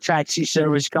 Worked for a taxi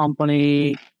service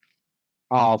company.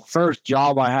 First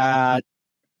job I had,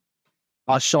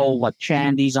 I sold like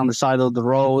candies on the side of the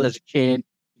road as a kid,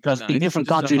 because in different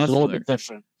countries it's a little bit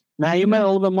different. Now you made a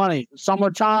little bit of money.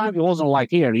 Summertime, it wasn't like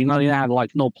here. You know, you had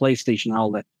like no PlayStation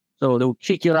outlet. So they would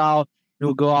kick you out. You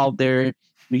would go out there.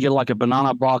 You get like a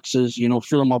banana boxes, you know,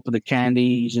 fill them up with the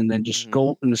candies, and then just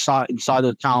go inside of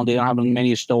the town. They don't have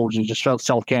many stores, and just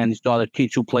sell candies to other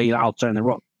kids who play outside in the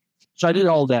road. So I did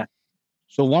all that.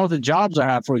 So one of the jobs I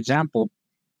had, for example,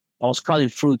 I was cutting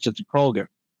fruits at the Kroger.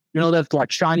 You know, that's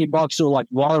like shiny boxes of like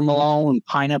watermelon and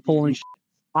pineapple and shit.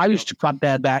 I used to cut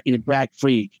that back in the back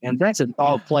fridge, and that's a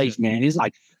dog place, man. It's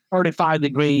like 35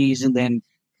 degrees, and then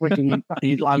freaking,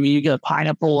 I mean, you get a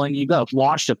pineapple and you got to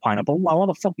wash the pineapple. Why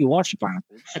the fuck you wash the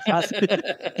pineapple?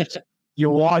 You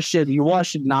wash it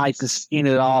nice, and skin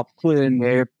it off, put it in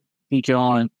there, peek it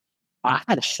on. I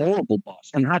had a horrible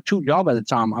boss, and I had two jobs at the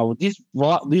time. These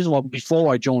were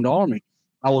before I joined the Army.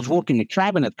 I was working in a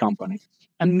cabinet company,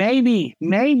 and maybe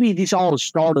this all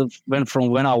started from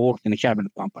when I worked in a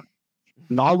cabinet company.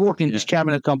 And I worked in this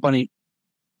cabinet company,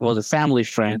 was a family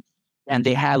friend, and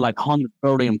they had like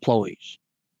 130 employees,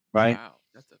 right? Wow.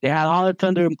 They had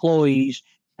 130 employees,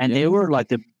 and they were like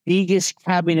the biggest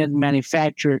cabinet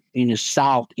manufacturer in the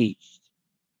Southeast.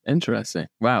 Interesting.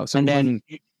 Wow. So and then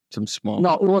some small.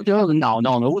 No. It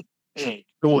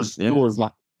was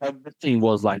like everything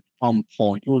was like on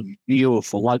point. It was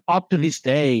beautiful. Like up to this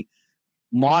day,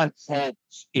 my hope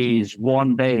is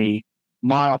one day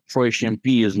my operation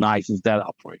be as nice as that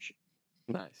operation.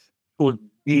 Nice. It was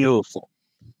beautiful,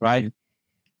 right?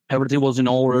 Everything was in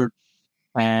order,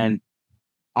 and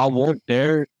I worked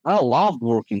there. I loved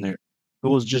working there. It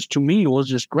was just, to me, it was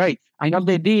just great. I know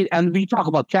they did, and we talk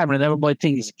about cabinet, everybody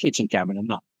thinks it's a kitchen cabinet.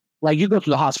 No. Like, you go to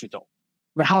the hospital.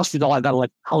 The hospital, I got like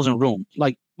 1,000 rooms.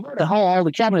 Like, where the hell are all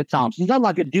the cabinet tops? You got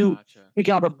like a dude pick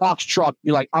out a box truck,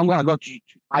 be like, I'm going to go to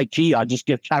IKEA, just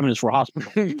get cabinets for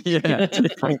hospital.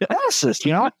 That's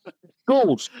you know?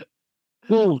 Schools,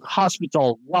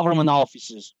 hospital, government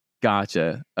offices.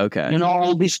 Gotcha. Okay. You know,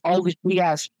 all these big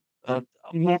ass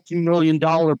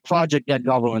multi-million-dollar project that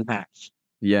government has.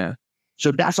 Yeah.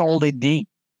 So that's all they did.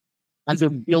 And they're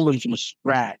building from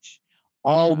scratch.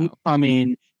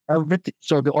 Everything.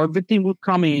 So everything would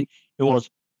come in. It was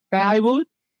plywood,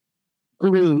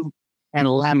 glue, and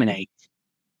laminate,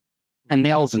 and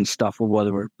nails and stuff or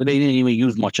whatever. But they didn't even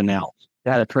use much of nails.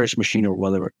 They had a press machine or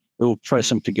whatever. They would press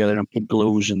them together and put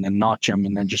glues and then notch them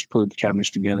and then just put the cabinets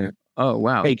together. Oh,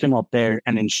 wow. Take them up there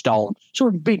and install them. So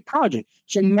it's a big project.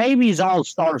 So maybe it's all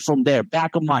started from there,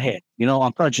 back of my head. You know,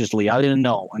 unconsciously. I didn't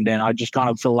know. And then I just kind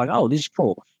of feel like, oh, this is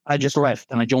cool. I just left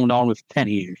and I joined on with 10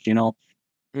 years, you know.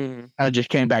 Mm-hmm. And I just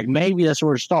came back. Maybe that's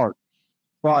where it started.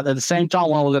 But at the same time,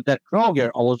 when I was at that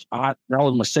Kroger, that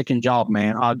was my second job,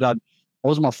 man. It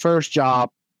was my first job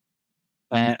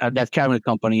at that cabinet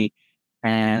company.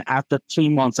 And after 3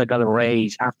 months, I got a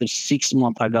raise. After 6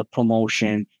 months, I got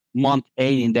promotion. Month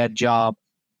 8 in that job,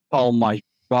 called my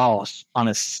boss on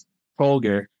a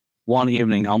Kroger one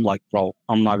evening. I'm like, bro,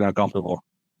 I'm not going to come to work.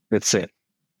 That's it.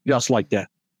 Just like that.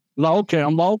 I'm like, okay,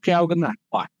 I'm going to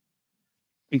bye.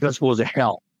 Because it was a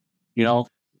hell. You know,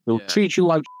 they'll treat you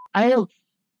like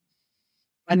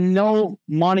I know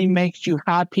money makes you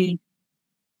happy.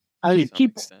 I mean,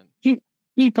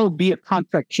 people be a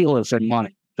contract killers for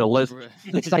money. So let's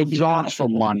say jobs for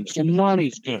money. So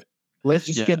money's good. Let's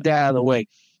just get that out of the way.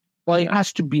 But it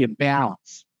has to be a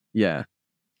balance. Yeah.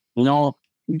 You know,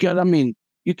 you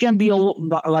can't be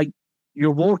like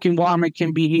your work environment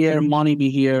can be here, money be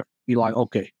here. Be like,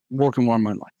 okay, work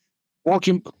environment. Work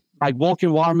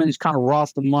environment is kind of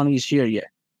rough. The money is here, yeah.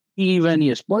 Even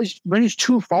yes, but when it's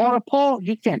too far apart,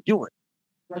 you can't do it.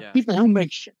 Like people who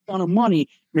make shit ton of money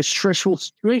in a stressful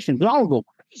situation, they all go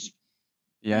crazy.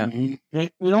 Yeah. Mm-hmm. You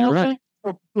know what I'm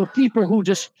saying? For people who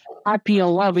just happy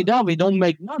and lovey-dovey don't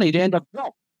make money, they end up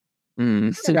broke.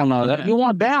 You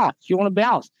want balance. You want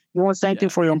the same thing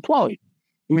for your employee.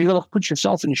 I mean, you got to put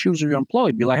yourself in the shoes of your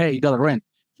employee. Be like, hey, you got to rent.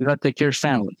 You got to take care of his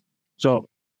family. So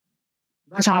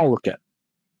that's how I look at it.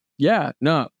 Yeah,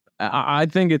 no, I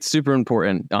think it's super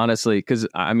important, honestly, because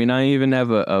I mean, I even have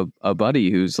a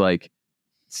buddy who's like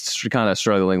kind of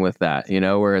struggling with that,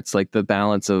 where it's like the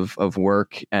balance of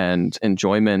work and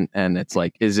enjoyment. And it's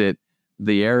like, is it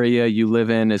the area you live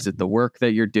in? Is it the work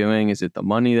that you're doing? Is it the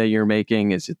money that you're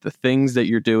making? Is it the things that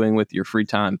you're doing with your free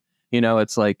time?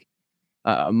 It's like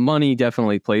money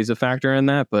definitely plays a factor in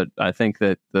that. But I think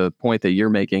that the point that you're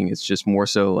making is just more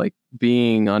so like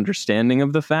being understanding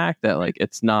of the fact that like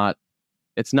it's not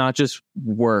just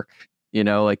work,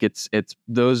 like it's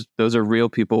those are real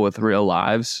people with real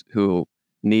lives who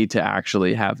need to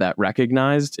actually have that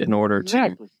recognized in order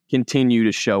to continue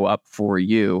to show up for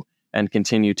you and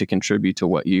continue to contribute to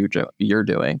what you're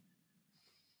doing.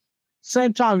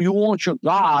 Same time, you want your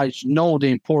guys know the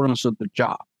importance of the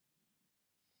job.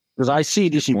 Because I see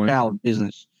this in pallet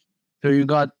business. So you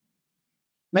got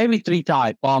maybe 3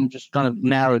 types. I'm just going to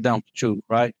narrow it down to 2,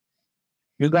 right?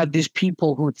 You got these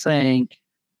people who think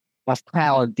of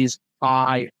pallet, this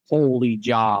high, holy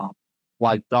job,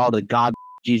 like the God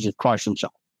Jesus Christ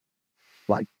himself.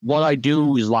 Like, what I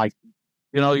do is like,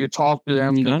 you talk to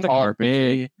them, you talk to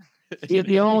me.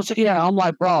 Yeah, I'm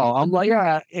like, bro. I'm like,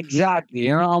 yeah, exactly.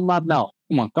 I'm like, no,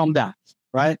 come on, calm down,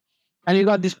 right? And you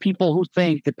got these people who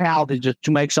think the pallet is just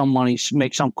to make some money,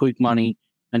 make some quick money,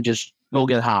 and just go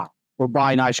get high or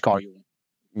buy a nice car.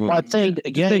 Well, I think,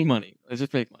 again... Fake money. Is it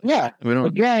fake money? Yeah.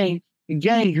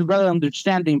 Again, you got to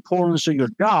understand the importance of your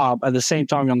job. At the same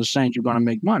time, you understand you're going to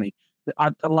make money.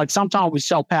 Like, sometimes we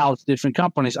sell pallets to different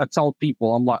companies. I tell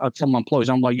people, I tell my employees,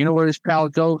 I'm like, you know where this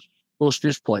pallet goes? Goes to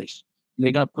this place. And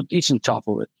they're going to put this on top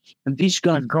of it. And this is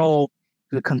going to go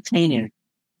to the container.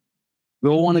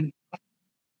 Go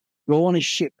on a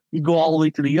ship. You go all the way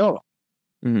to the Europe.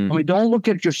 Mm-hmm. I mean, don't look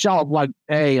at yourself like,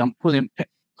 hey, I'm putting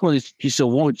this piece of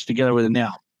wood together with it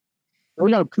now.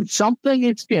 We got to put something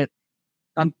in it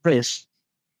on press,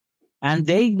 and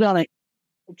they're going to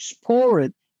explore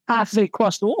it halfway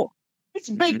across the world. It's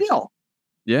a big deal.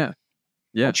 Yeah.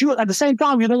 Yeah. But at the same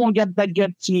time, you don't want to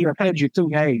get to your head. You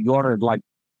think, hey, you're like,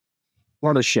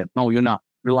 what a shit. No, you're not.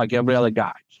 You're like every other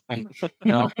guy.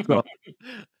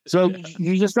 So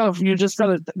you just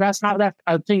gotta, that's not that.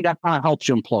 I think that kind of helps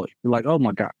your employee. You're like, oh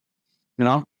my God,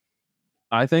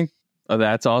 I think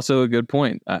that's also a good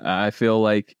point. I feel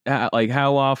like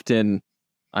how often,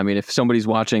 I mean, if somebody's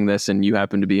watching this and you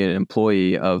happen to be an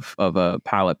employee of a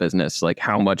pallet business, like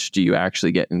how much do you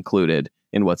actually get included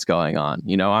in what's going on?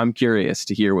 I'm curious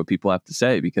to hear what people have to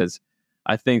say, because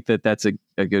I think that that's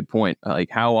a good point. Like,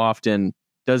 how often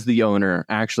does the owner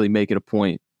actually make it a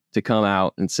point to come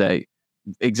out and say,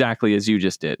 exactly as you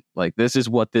just did, like, this is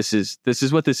what this is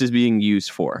being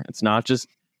used for. It's not just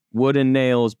wood and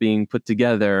nails being put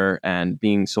together and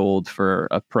being sold for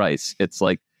a price. It's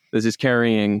like, this is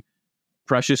carrying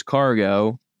precious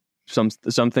cargo,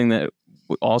 something that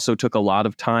also took a lot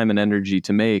of time and energy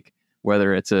to make,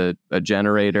 whether it's a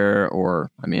generator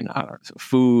or, I mean, I don't know,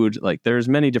 food. Like, there's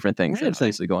many different things that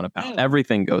obviously go on a pallet.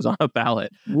 Everything goes on a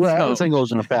pallet. Well, everything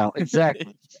goes on a pallet.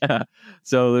 Exactly. Yeah.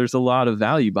 So there's a lot of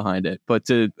value behind it. But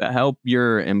to help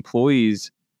your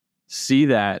employees see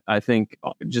that, I think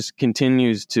just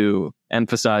continues to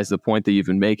emphasize the point that you've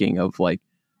been making of like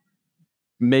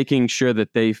making sure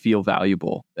that they feel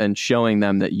valuable and showing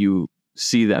them that you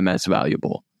see them as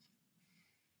valuable.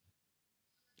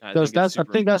 Because I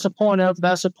think that's a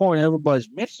point everybody's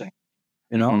missing.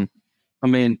 I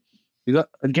mean, you got,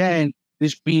 again,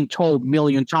 this being told a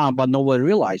million times, but nobody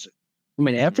realizes it. I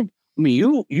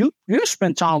mean, you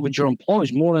spend time with your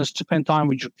employees more than spend time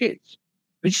with your kids.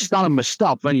 It's just kind of messed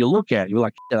up when you look at it. You're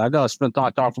like, I gotta spend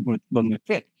time with my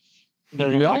kid.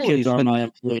 My kids are my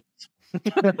employees.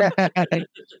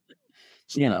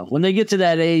 When they get to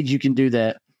that age, you can do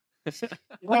that.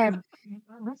 Well,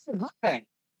 that's a good thing.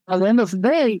 At the end of the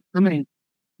day, I mean,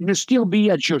 you still be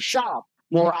at your shop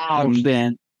more hours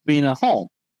than being at home.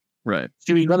 Right.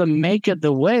 So you got to make it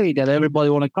the way that everybody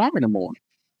want to come in the morning.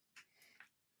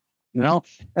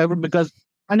 Because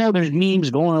I know there's memes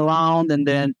going around, and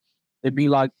then they'd be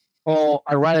like, oh,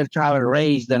 I'd rather have a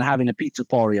raise than having a pizza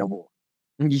party at work.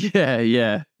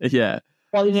 Yeah.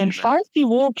 Well, in a healthy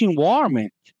work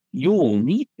environment, you will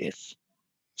need this.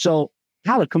 So,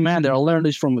 I had a commander. I learned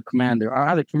this from a commander. I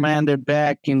had a commander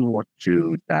back in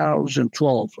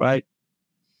 2012, right?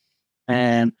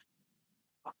 And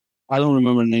I don't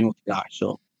remember the name of the guy.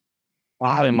 So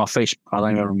I have it in my Facebook. I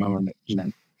don't even remember his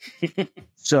name.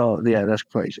 So yeah, that's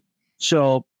crazy.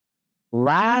 So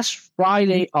last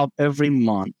Friday of every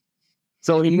month.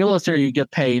 So in military, you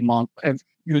get paid month. And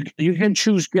you can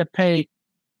choose get paid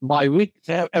by week,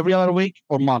 every other week,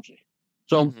 or monthly.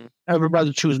 So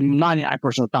everybody choose 99%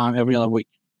 of the time every other week.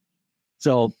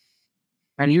 So,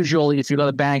 and usually if you go to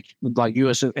a bank like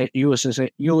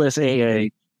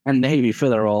USAA and Navy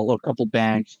Federal or a couple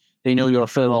banks, they know you're a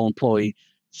federal employee.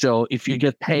 So if you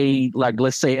get paid, like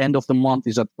let's say end of the month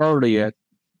is at 30th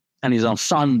and is on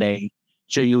Sunday,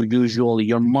 so you usually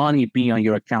your money be on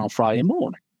your account Friday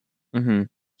morning. Mm-hmm.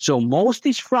 So most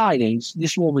these Fridays,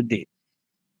 this is what we did.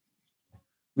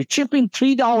 We chip in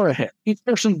 $3 a head. Each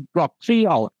person dropped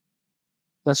 $3.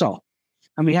 That's all.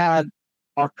 And we had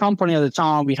our company at the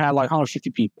time, we had like 150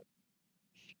 people.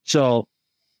 So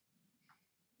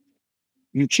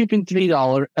you chip in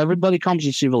 $3, everybody comes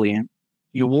in civilian,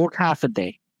 you work half a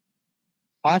day.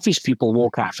 Office people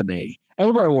work half a day.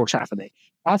 Everybody works half a day.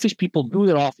 Office people do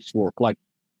their office work, like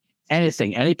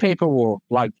anything, any paperwork,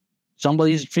 like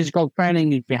somebody's physical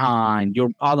training is behind.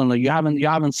 I don't know, you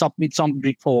haven't submit some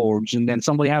reports, and then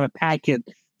somebody have a packet,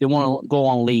 they want to go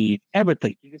on leave.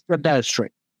 Everything. You just get that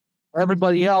straight.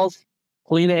 Everybody else,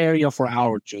 clean the area for an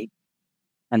hour or two.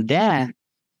 And then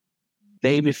the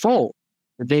day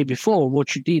before,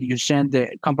 what you did, you send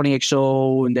the company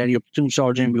XO and then your platoon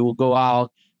sergeant, we will go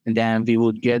out and then we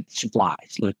would get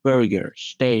supplies like burgers,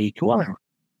 steak, whatever.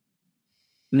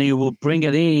 And then you will bring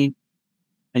it in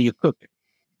and you cook it.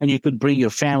 And you could bring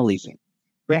your families in.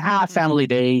 We have family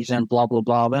days and blah, blah,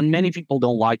 blah. And many people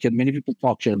don't like it. Many people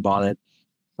talk shit about it.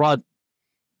 But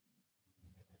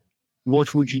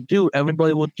what would you do?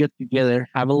 Everybody would get together,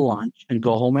 have a lunch, and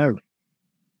go home early.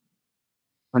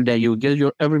 And then you get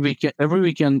your every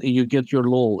weekend you get your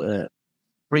little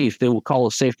brief. They will call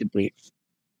a safety brief.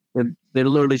 They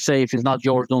literally say, if it's not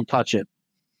yours, don't touch it.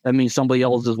 That means somebody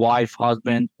else's wife,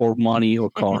 husband, or money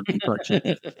or car can touch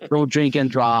it. Don't drink and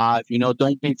drive.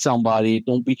 Don't beat somebody.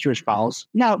 Don't beat your spouse.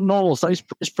 Now, normal stuff.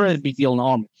 It's pretty big deal in the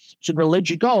army. So they'll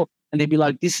let you go, and they'd be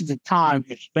like, "This is the time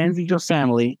you spend with your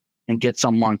family and get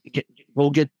some money. Go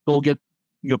get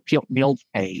your bills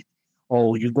paid,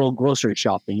 or you go grocery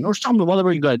shopping, or something.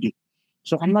 Whatever you gotta do."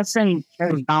 So I'm not saying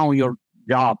turn down your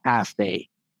job half day.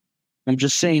 I'm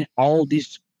just saying all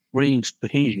this brings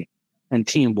cohesion and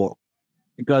teamwork.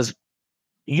 Because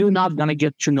you're not gonna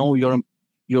get to know your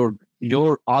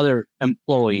other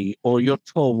employee or your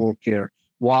coworker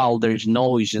while there's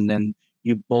noise, and then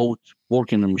you both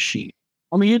work in the machine.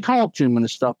 I mean, you talk to them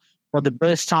and stuff, but the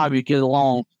best time you get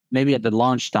along, maybe at the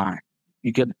lunchtime,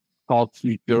 you get talk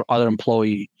to your other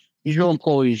employee, your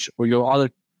employees or your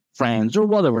other friends or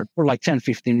whatever for like 10,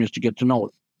 15 minutes to get to know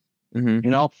them.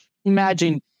 Mm-hmm.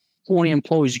 Imagine 20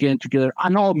 employees getting together. I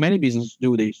know many businesses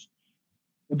do this.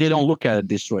 They don't look at it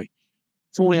this way.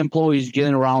 20 employees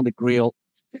getting around the grill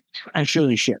and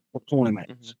shooting shit for 20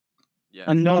 minutes. Mm-hmm. Yeah.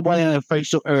 And nobody on the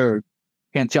face of earth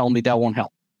can tell me that won't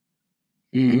help.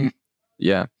 Mm-hmm.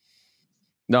 Yeah.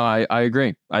 No, I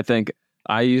agree. I think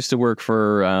I used to work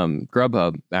for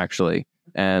Grubhub, actually,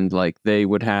 and like they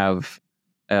would have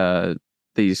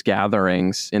these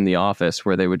gatherings in the office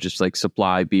where they would just like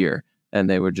supply beer, and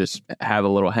they would just have a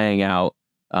little hangout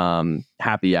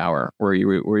happy hour where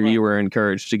you were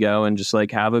encouraged to go and just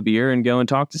like have a beer and go and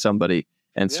talk to somebody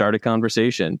and start a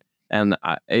conversation. And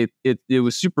it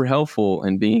was super helpful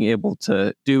in being able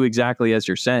to do exactly as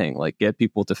you're saying, like get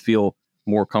people to feel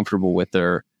more comfortable with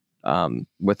their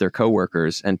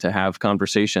coworkers and to have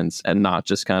conversations and not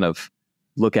just kind of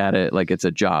look at it like it's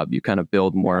a job. You kind of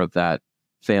build more of that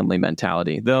family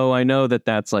mentality. Though I know that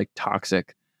that's like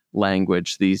toxic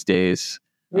language these days.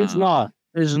 It's not.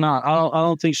 It's not. I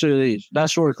don't think so. It is.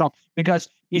 That's where it comes. Because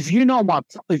if you know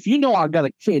I got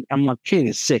a kid and my kid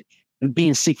is sick and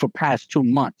being sick for past 2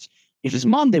 months, if it's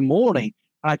Monday morning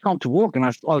and I come to work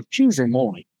and Tuesday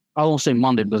morning, I don't say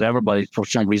Monday because everybody for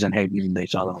some reason hates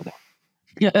Mondays. I don't know.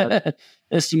 Yeah,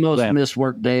 it's the most missed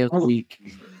work day of the week.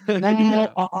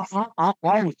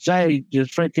 I would say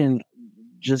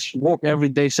just work every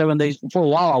day, 7 days. For a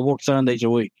while, I worked 7 days a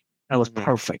week. That was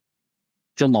perfect.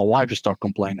 Till my wife would start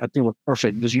complaining. I think it was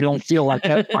perfect because you don't feel like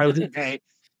every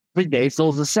day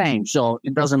feels the same. So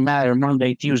it doesn't matter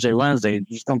Monday, Tuesday, Wednesday. You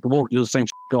just come to work, do the same,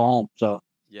 go home. So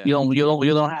you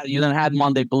don't have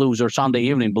Monday blues or Sunday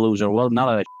evening blues or none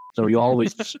of that. So you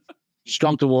always just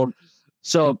come to work.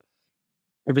 So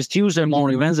if it's Tuesday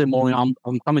morning, Wednesday morning,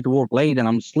 I'm coming to work late and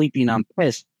I'm sleepy and I'm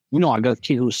pissed. I got a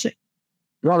kid who's sick.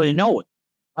 You already know it.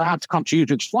 I have to come to you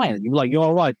to explain it. You're like, you're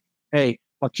all right. Hey,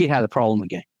 my kid had a problem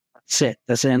again. That's it.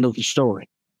 That's the end of the story.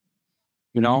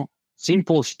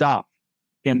 Simple stuff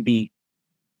can be,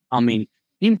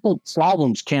 simple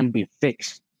problems can be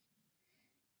fixed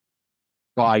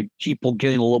by people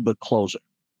getting a little bit closer.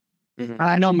 Mm-hmm. And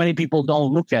I know many people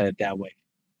don't look at it that way.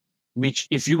 Which,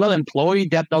 if you got an employee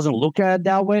that doesn't look at it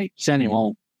that way, send him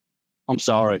home. I'm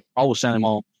sorry. I will send them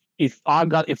home. If I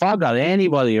got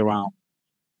anybody around,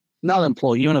 not an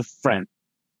employee, even a friend,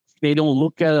 they don't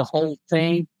look at the whole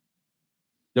thing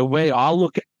the way I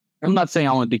look at. I'm not saying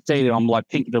I'm a dictator. I'm like,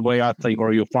 think the way I think,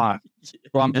 or you're fine.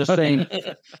 But I'm just saying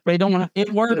they don't.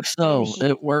 It works though.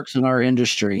 It works in our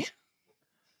industry.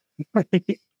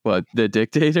 What, the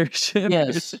dictatorship?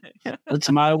 Yes, that's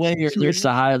my way. There's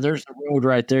the road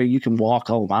right there. You can walk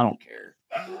home. I don't care.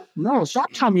 No,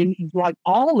 sometimes you like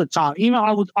all the time. Even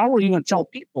I would even tell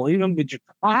people. Even with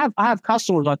I have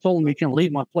customers. I told them you can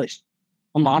leave my place.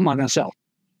 I'm not gonna sell.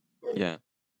 Yeah.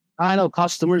 I know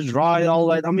customers drive all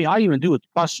that. I mean, I even do it to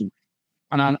customers.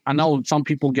 And I know some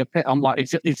people get paid. I'm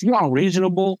like, if you're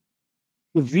unreasonable,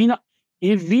 if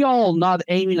we all not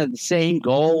aiming at the same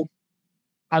goal,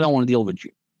 I don't want to deal with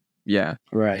you. Yeah.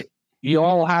 Right. You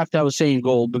all have to have the same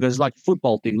goal because like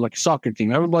football team, like soccer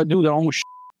team, everybody do their own shit.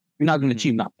 You're not going to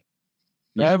achieve nothing.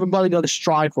 Everybody got to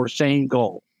strive for the same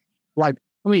goal. Like,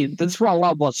 I mean, that's what I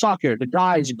love about soccer. The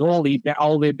guy's goalie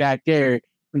all the way back there,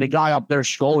 and the guy up there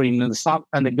scoring, and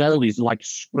the goalie's like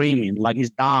screaming, like he's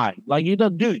dying. Like, you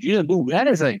didn't do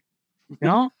anything. You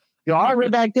know? You're all the way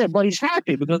back there, but he's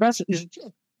happy because it's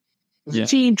a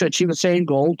team to achieve the same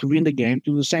goal, to win the game,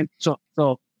 to do the same. So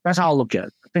that's how I look at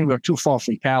it. I think we're too far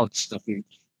from pallet stuff here.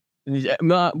 Yeah,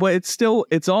 but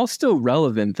it's all still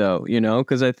relevant though, you know,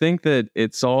 because I think that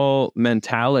it's all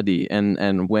mentality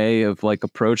and way of like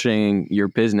approaching your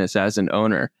business as an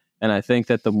owner. And I think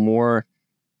that the more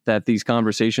that these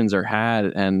conversations are had,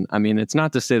 and I mean, it's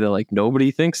not to say that like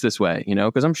nobody thinks this way, you know,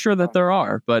 because I'm sure that there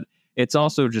are, but it's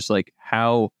also just like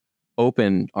how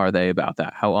open are they about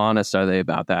that? How honest are they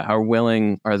about that? How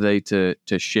willing are they to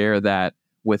share that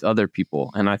with other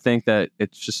people? And I think that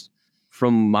it's just,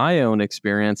 from my own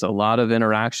experience, a lot of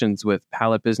interactions with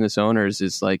pallet business owners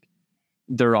is like,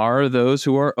 there are those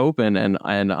who are open and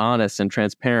honest and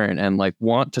transparent and like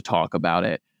want to talk about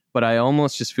it. But I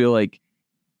almost just feel like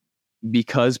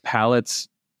because pallets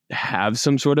have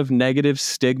some sort of negative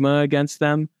stigma against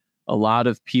them, a lot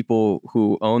of people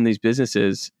who own these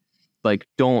businesses like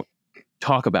don't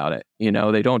talk about it. You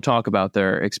know, they don't talk about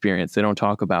their experience. They don't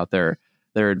talk about their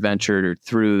adventure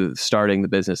through starting the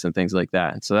business and things like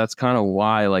that. And so that's kind of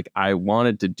why like I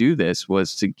wanted to do this,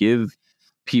 was to give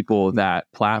people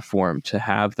that platform to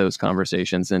have those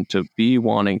conversations and to be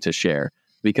wanting to share,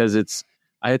 because it's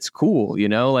cool, you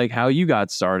know, like how you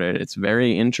got started. It's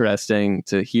very interesting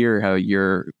to hear how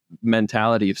your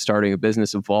mentality of starting a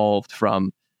business evolved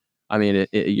from, I mean,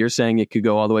 you're saying it could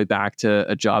go all the way back to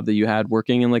a job that you had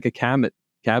working in like a cabinet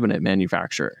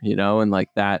manufacturer, you know, and like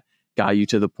that got you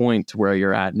to the point where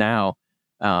you're at now.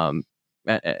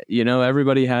 You know,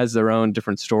 everybody has their own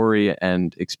different story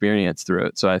and experience through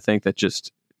it. So I think that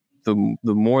just the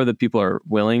more that people are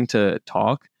willing to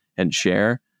talk and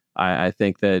share, I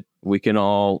think that we can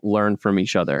all learn from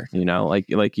each other. You know,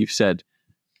 like you've said,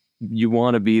 you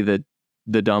want to be the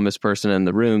dumbest person in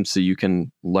the room so you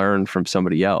can learn from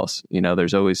somebody else. You know,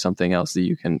 there's always something else that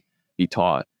you can be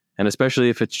taught. And especially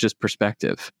if it's just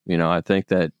perspective, you know, I think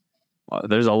that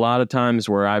there's a lot of times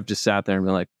where I've just sat there and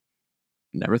been like,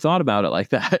 never thought about it like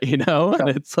that, you know? And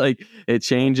it's like, it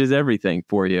changes everything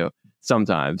for you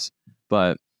sometimes.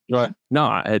 But right.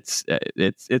 No, it's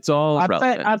all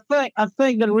relevant. I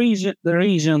think the reason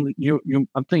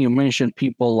I think you mentioned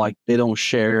people like they don't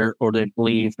share or they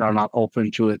believe they're not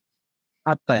open to it.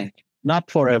 I think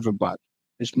not for everybody.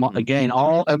 It's again,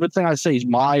 everything I say is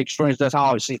my experience. That's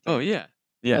how I see it. Oh yeah.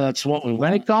 Yeah. That's what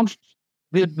when it comes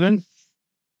when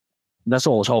that's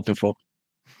what I was hoping for.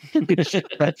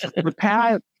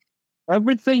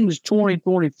 Everything is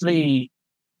 2023.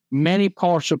 Many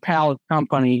parts of pallet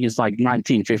company is like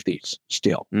 1950s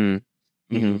still.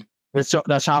 Mm-hmm. So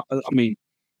that's how I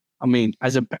mean,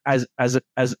 as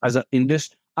a in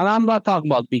this, and I'm not talking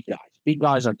about big guys. Big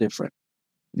guys are different.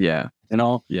 Yeah. You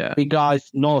know. Yeah. Big guys.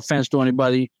 No offense to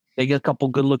anybody. They get a couple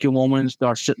good-looking women.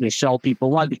 They sell people.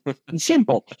 Like, it's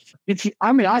simple.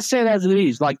 I say it as it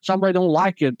is. Like, somebody don't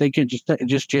like it, they can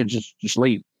just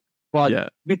leave.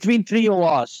 But between three of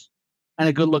us and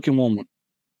a good-looking woman,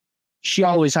 she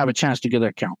always have a chance to get her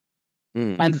account.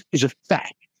 And it's a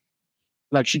fact.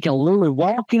 Like, she can literally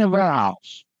walk in a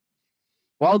warehouse.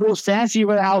 All those fancy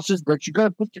warehouses, but you got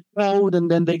to put the code,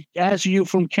 and then they ask you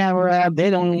from camera. They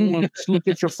don't even want to look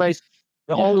at your face.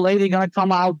 The old lady gonna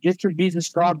come out, get your business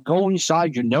card, go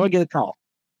inside. You never get a call.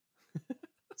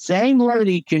 Same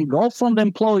lady can go from the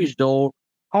employee's door,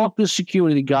 talk to the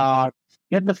security guard,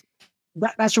 get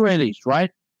that's where it is,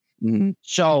 right? Mm-hmm.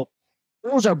 So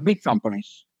those are big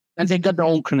companies, and they got their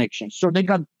own connections. So they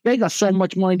got so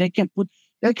much money they can put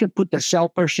the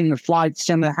salesperson in a flight,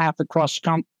 send a half across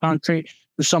the country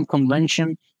to some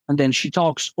convention, and then he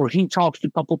talks to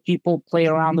a couple people, play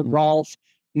around the golf.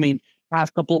 I mean, have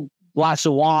a couple glass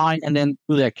of wine, and then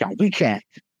do that count. We can't,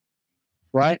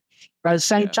 right? But at the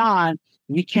same time,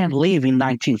 we can't live in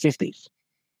 1950s.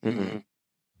 Mm-hmm.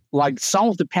 Like some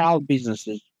of the pallet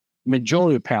businesses,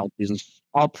 majority of pallet businesses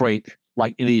operate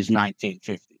like it is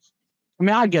 1950s. I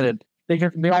mean, I get it.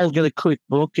 They all get a quick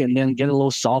book and then get a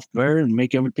little software and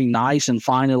make everything nice and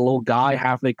find a little guy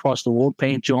halfway across the world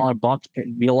paying $200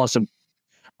 and build us a,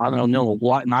 I don't know,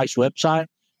 nice website.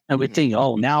 And we think,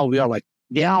 oh, now we are like,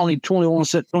 only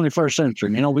 21st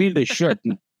century. You know, we the shit.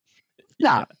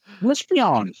 Nah, let's be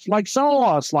honest. Like some of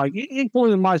us, like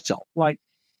including myself, like,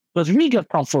 because we get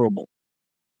comfortable,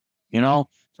 you know,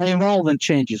 and all then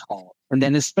change is hard. And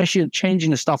then especially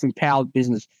changing the stuff in pallet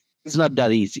business, it's not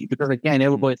that easy because again,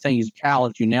 everybody thinks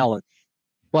pallet, you nail it.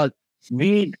 But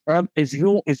if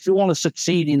you want to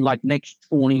succeed in like next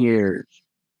 20 years,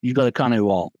 you got to kind of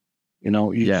evolve. You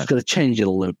know, you just got to change it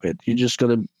a little bit. You just got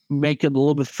to make it a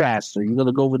little bit faster. You got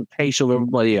to go with the pace of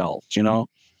everybody else. You know.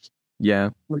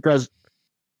 Yeah. Because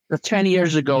 10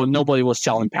 years ago, nobody was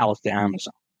selling pallets to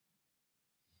Amazon.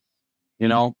 You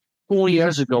know, 20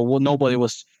 years ago, nobody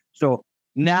was. So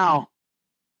now,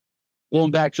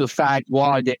 going back to the fact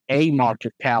why the A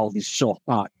market pallet is so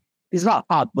hot. It's not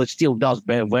hot, but still does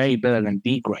way better than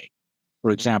B grade,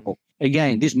 for example.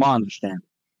 Again, this is my understanding.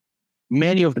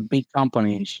 Many of the big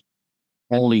companies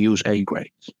only use A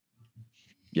grades.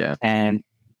 Yeah. And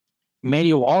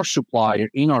many of our suppliers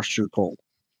in our circle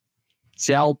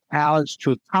sell pallets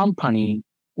to a company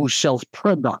who sells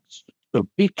products to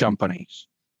big companies,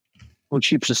 who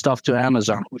ships the stuff to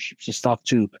Amazon, who ships the stuff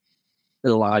to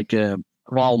like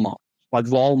Walmart. Like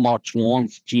Walmart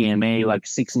wants GMA, like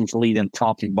 6-inch lead and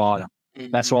top and bottom.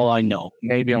 Mm-hmm. That's all I know.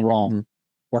 Maybe I'm wrong. Mm-hmm.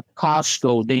 But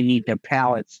Costco, they need their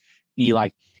pallets be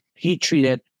like heat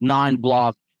treated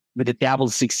 9-block with a double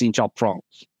 6-inch up front.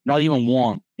 Not even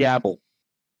one, double.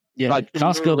 Yeah, like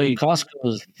Costco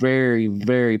is very,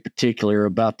 very particular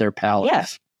about their pallets.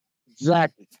 Yes,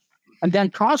 exactly. And then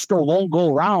Costco won't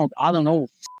go around, I don't know,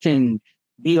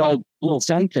 little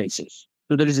phone cases.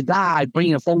 So there is a guy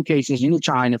bringing phone cases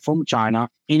from China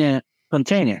in a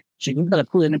container. So you got to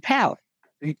put it in a pallet.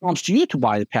 He comes to you to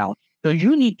buy the pallet. So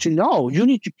you need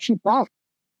to keep up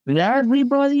with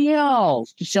everybody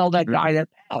else to sell that guy that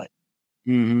pallet.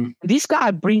 Mm-hmm. This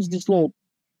guy brings this little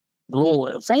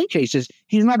phone cases.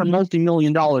 He's not a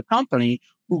multi-million-dollar company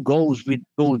who goes with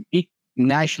those big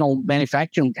national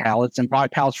manufacturing pallets and buy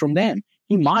pallets from them.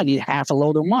 He might need half a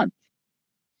load a month.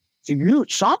 So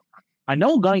I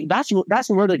know, that's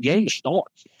where the game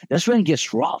starts. That's when it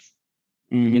gets rough.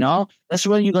 Mm-hmm. You know, that's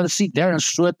when you're going to sit there and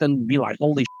sweat and be like,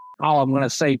 holy I'm going to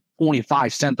save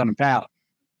 25 cents on a pallet.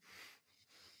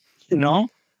 You know,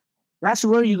 that's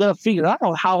where you got to figure out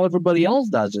how everybody else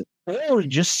does it. Or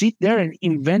just sit there and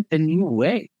invent a new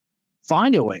way.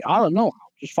 Find a way. I don't know.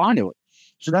 Just find a way.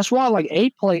 So that's why like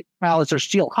A-plate pallets are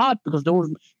still hot, because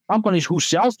those companies who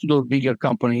sells to those bigger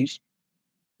companies,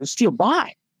 they still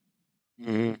buy.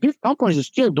 Mm-hmm. These companies are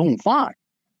still doing fine.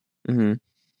 Mm-hmm.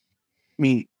 I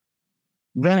mean,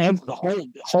 then the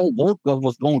whole world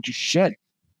was going to shit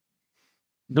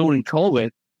during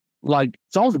COVID. Like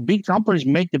some of the big companies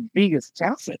make the biggest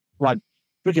profit. Like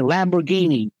freaking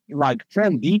Lamborghini, like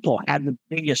Home Depot had the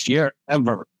biggest year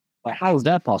ever. Like how is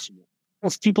that possible?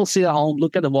 Because people sit at home,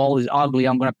 look at the wall, it's ugly,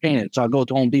 I'm going to paint it. So I go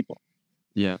to Home Depot.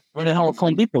 Yeah. Where the hell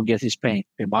Home Depot gets his paint?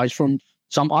 He buys from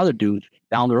some other dude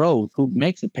down the road who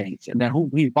makes the paints. And then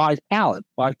he buys pallet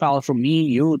from me,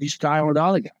 you, this guy, or the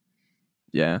other guy.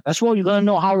 Yeah. That's why you got to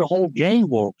know how the whole game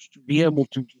works to be able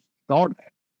to start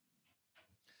that.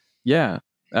 Yeah.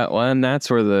 Well, and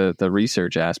that's where the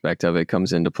research aspect of it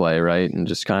comes into play, right? And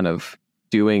just kind of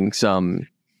doing some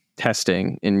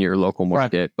testing in your local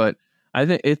market. Right. But I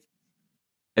think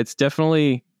it's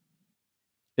definitely,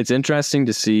 it's interesting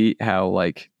to see how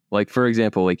like for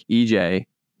example, like EJ,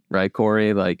 right,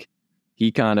 Corey, like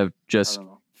he kind of just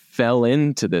fell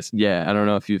into this. Yeah, I don't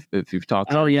know if you've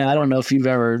talked. Oh yeah, I don't know if you've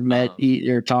ever met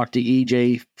or talked to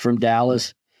EJ from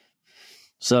Dallas.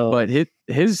 So, but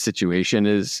his situation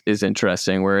is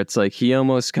interesting, where it's like he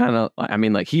almost kind of, I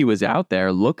mean, like he was out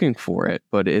there looking for it,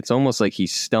 but it's almost like he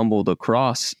stumbled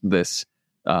across this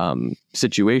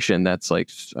situation that's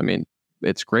like, I mean,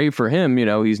 it's great for him, you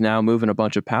know, he's now moving a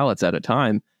bunch of pallets at a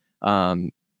time.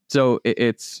 So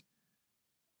it's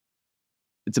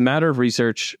a matter of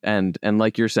research and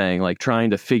like you're saying, like trying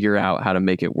to figure out how to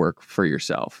make it work for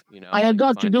yourself. You know, I had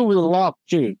got to do with luck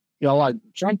too. You know, like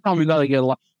sometimes you gotta get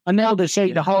luck. And now they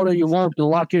say the harder you work, the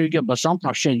luckier you get, but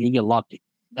sometimes shit, you get lucky.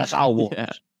 That's how it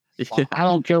works. Yeah. I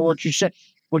don't care what you say.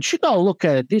 But you gotta look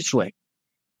at it this way.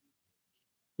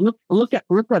 look at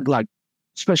like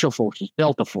special forces,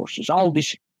 Delta forces, all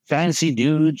these fancy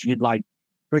dudes with like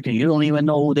freaking you don't even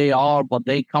know who they are, but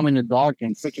they come in the dark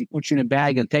and freaking put you in a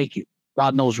bag and take you.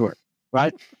 God knows where,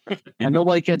 right? And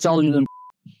nobody can tell you them.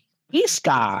 These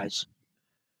guys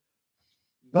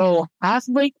go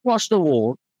halfway across the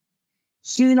world,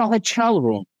 sit in a hotel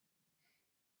room,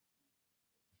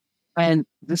 and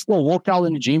just go work out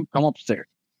in the gym, come upstairs.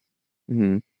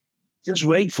 Mm-hmm. Just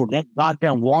wait for that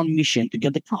goddamn one mission to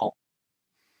get the call.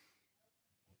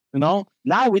 You know,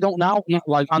 now we don't now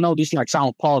like I know this like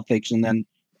sound politics, and then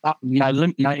my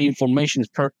information is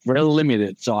very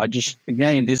limited. So I just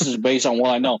again, this is based on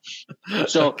what I know.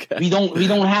 So Okay. we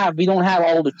don't have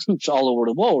all the troops all over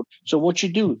the world. So what you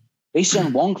do? They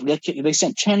send they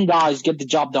send 10 guys, get the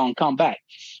job done, come back.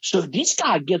 So this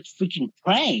guy gets freaking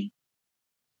trained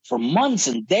for months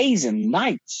and days and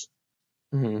nights.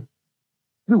 Mm-hmm.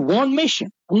 Do one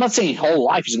mission. I'm not saying his whole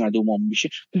life is going to do one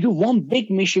mission. To do one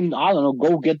big mission, I don't know,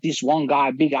 go get this one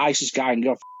guy, big ISIS guy, and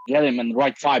get him and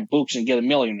write 5 books and get $1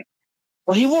 million.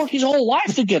 Well, he worked his whole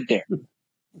life to get there.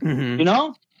 Mm-hmm. You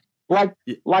know? Like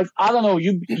I don't know,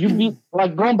 you be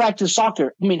like going back to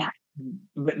soccer. I mean,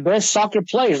 best soccer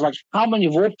players, like how many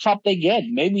World Cup they get?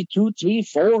 Maybe 2, 3,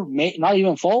 4, not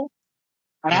even 4.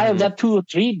 And out of that 2 or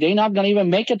 3, they're not going to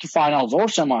even make it to finals or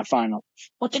semifinals.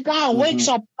 But the guy wakes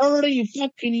up early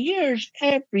fucking years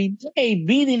every day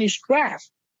beating his craft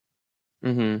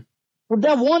for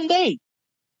that one day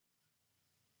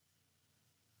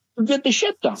to get the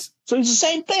shit done. So it's the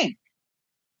same thing.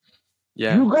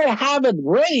 Yeah. You got to have it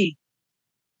ready.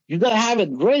 You got to have it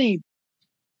ready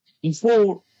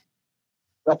before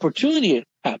the opportunity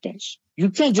happens.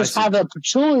 You can't just have the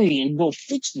opportunity and go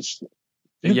fix this shit.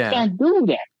 You can't do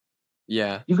that.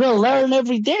 Yeah. You got to learn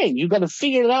every day. You got to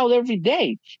figure it out every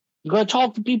day. You got to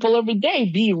talk to people every day.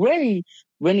 Be ready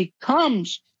when it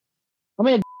comes. I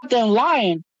mean, a goddamn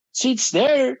lion sits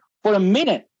there for a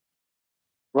minute,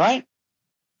 right?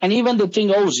 And even the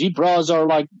thing, zebras are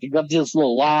like, they got this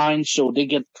little line, so they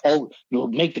get called,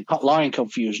 make the lion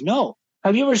confused. No.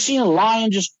 Have you ever seen a lion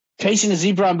just chasing a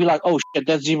zebra and be like, oh shit,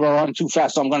 that zebra running too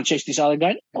fast, so I'm going to chase this other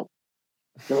guy? No.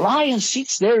 The lion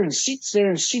sits there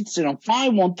and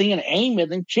find one thing and aim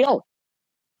it and kill it.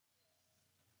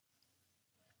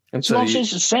 And so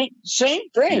it's the same thing.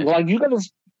 Yeah. Like you got to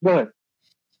go ahead.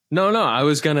 No, I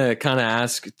was gonna kind of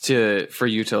ask for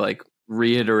you to like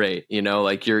reiterate. You know,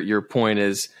 like your point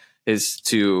is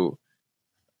to you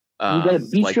got to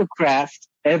beat your craft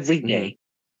every day.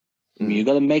 Mm-hmm. You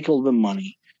got to make all the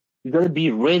money. You got to be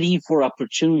ready for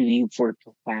opportunity for it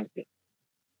to happen.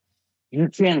 You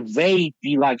can't wait,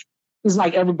 be like, it's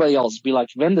like everybody else. Be like,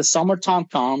 when the summertime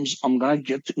comes, I'm going to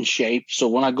get in shape. So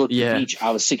when I go to the beach, I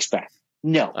have a 6-pack.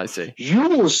 No. I see. You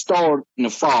will start in the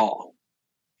fall.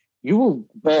 You will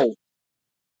bowl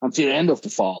until the end of the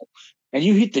fall. And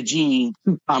you hit the gym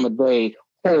 2 times a day,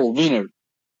 whole winter.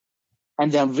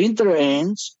 And then winter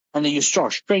ends, and then you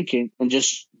start shrinking and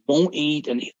just don't eat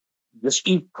and just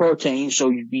eat protein so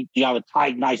you have a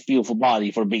tight, nice, beautiful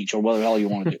body for the beach or whatever the hell you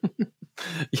want to do.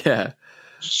 Yeah.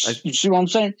 You see what I'm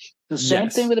saying? The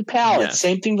same thing with the pallet,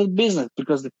 same thing with business,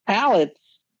 because the pallet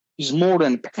is more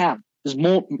than a pallet. It's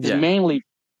mainly,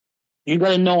 you got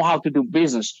to know how to do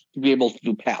business to be able to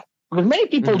do pallet. Because many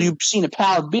people you've seen a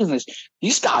pallet business,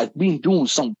 this guy's been doing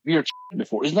some weird shit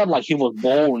before. It's not like he was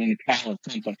born in a pallet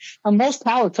company. And most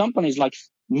pallet companies, like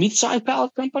mid-sized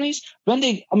pallet companies,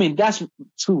 that's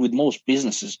true with most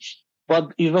businesses.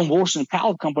 But even worse in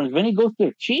pallet companies, when it goes to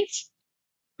their kids,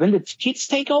 when the kids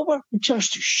take over, it turns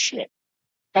to shit.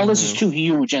 Unless it's too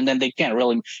huge, and then they can't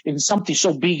really. If it's something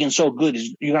so big and so good,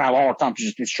 you're gonna have a hard time to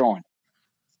just destroy it.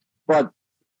 But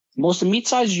most of the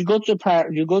mid-sizes, you go to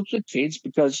the kids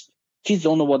because kids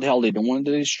don't know what the hell they don't want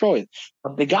to destroy it.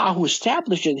 But the guy who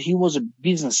established it, he was a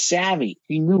business savvy.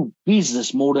 He knew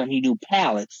business more than he knew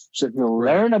pallet. So he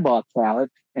learned about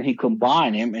pallet, and he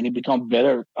combined him, and he become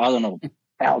better. I don't know,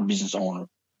 pallet business owner.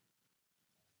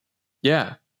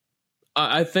 Yeah.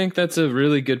 I think that's a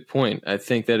really good point. I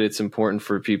think that it's important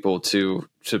for people to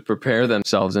prepare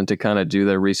themselves and to kind of do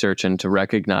their research and to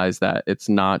recognize that it's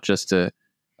not just a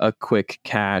quick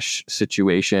cash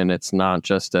situation. It's not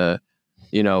just a,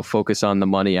 focus on the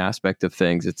money aspect of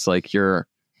things. It's like you're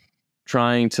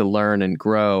trying to learn and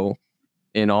grow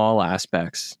in all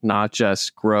aspects, not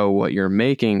just grow what you're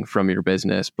making from your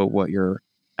business, but what you're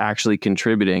actually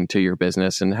contributing to your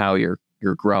business and how you're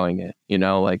growing it,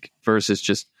 like versus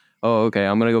just, oh, okay,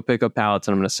 I'm going to go pick up pallets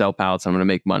and I'm going to sell pallets. And I'm going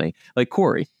to make money. Like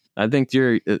Corey, I think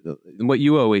what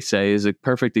you always say is a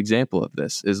perfect example of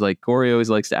this. Is like Corey always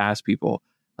likes to ask people,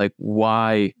 like,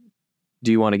 why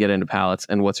do you want to get into pallets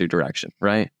and what's your direction,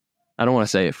 right? I don't want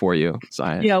to say it for you. So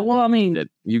Yeah, well, I mean,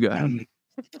 you go ahead.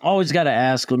 Always got to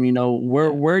ask them,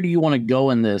 where do you want to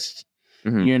go in this?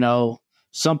 Mhm.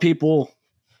 Some people,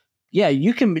 yeah,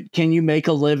 can you make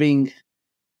a living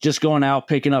just going out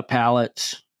picking up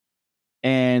pallets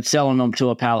and selling them to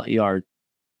a pallet yard?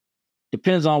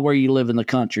 Depends on where you live in the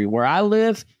country. Where I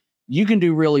live, you can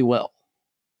do really well,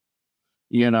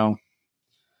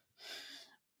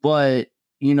 but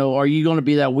are you going to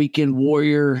be that weekend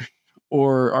warrior,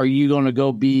 or are you going to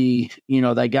go be,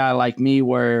 that guy like me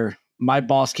where my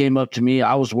boss came up to me?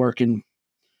 I was working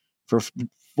for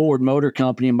Ford Motor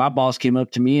Company, and my boss came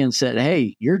up to me and said,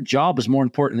 "Hey, your job is more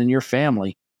important than your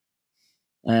family."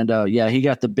 And yeah, he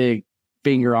got the big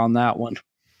finger on that one.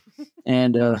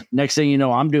 And next thing you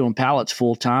know, I'm doing pallets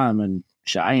full time, and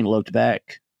I ain't looked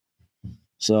back.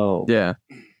 So yeah.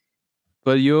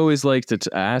 But you always like to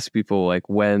ask people, like,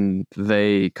 when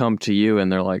they come to you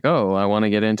and they're like, "Oh, I want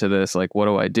to get into this. Like, what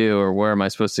do I do, or where am I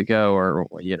supposed to go, or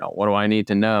what do I need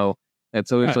to know?"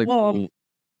 It's always like, well,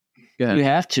 go ahead. You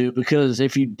have to, because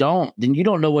if you don't, then you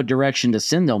don't know what direction to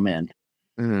send them in.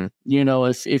 Mm-hmm.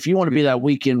 If you want to be that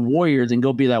weekend warrior, then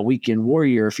go be that weekend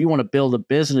warrior. If you want to build a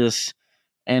business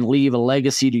and leave a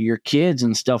legacy to your kids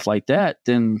and stuff like that,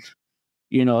 then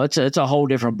it's a whole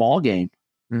different ball game.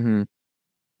 Mm-hmm.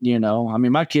 I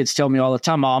mean, my kids tell me all the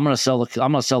time, "Oh, I'm going to sell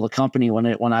the company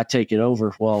when I take it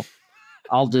over." Well,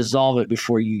 I'll dissolve it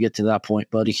before you get to that point,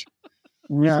 buddy.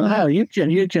 Yeah, you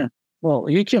can. Well,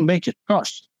 you can make it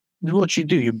trust. This is what you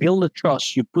do. You build a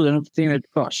trust. You put everything in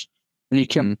trust, and you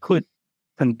can put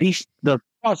the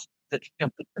trust that you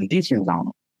can put conditions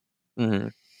on. Mm-hmm.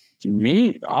 To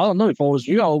me, I don't know, if I was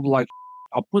you, I would be like,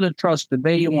 I'll put a trust the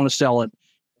day you want to sell it.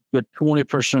 But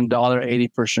 20% dollar,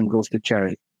 80% goes to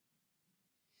charity.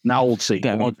 Now we'll see.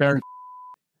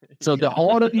 So the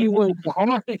harder you work, you know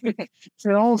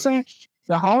what I'm saying?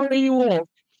 The harder you work,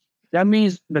 that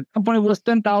means the company was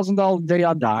 $10,000 the day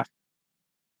I die.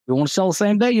 You want to sell the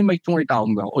same day, you make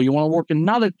 $20,000. Or you want to work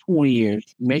another 20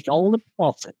 years, make all the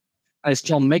profit, and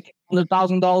still make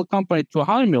 $100,000 company to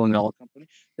 $100 million company.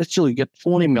 And still you get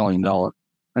 $20 million,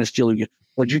 and still you get.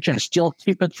 But you can still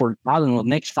keep it for, I don't know,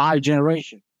 next 5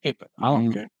 generations. Keep it. I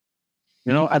don't care.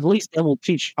 At least they will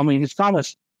teach. I mean, it's kind of.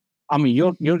 I mean,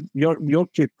 your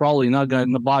kid probably not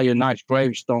going to buy you a nice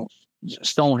gravestone,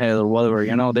 stonehead or whatever.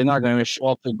 They're not going to show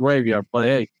up the graveyard. But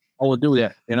hey, I would do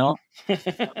that.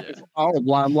 I'm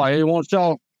like, you want to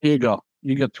sell? Here you go.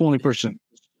 You get 20%.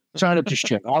 Sign up this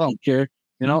check. I don't care.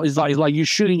 It's like you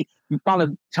shooting. You kind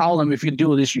of tell them, if you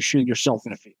do this, you shoot yourself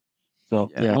in the feet.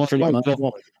 So yeah, pretty much.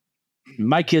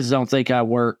 My kids don't think I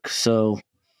work, so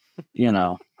they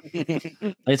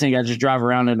think I just drive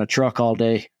around in a truck all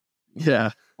day.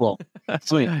 Yeah. Well,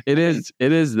 it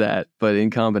is that, but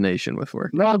in combination with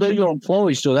work. No, they're your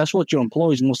employees, so that's what your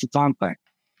employees most of the time think.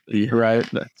 Yeah, right?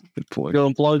 That's a good point. Your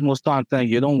employees most of the time think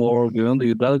you don't work,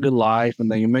 you got a good life,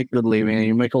 and then you make good living, and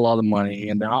you make a lot of money.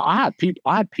 And I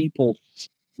had people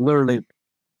literally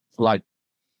like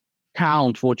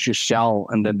count what you sell,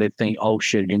 and then they think, "Oh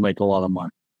shit, you make a lot of money."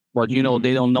 But they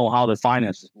don't know how the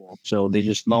finances work, so they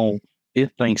just know this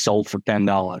thing sold for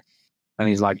 $10, and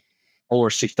he's like, over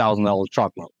 $6,000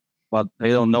 truckload, but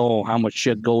they don't know how much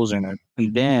shit goes in it.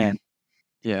 And then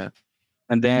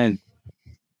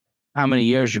how many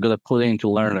years you're gonna put in to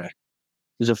learn it.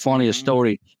 There's a funniest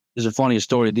story.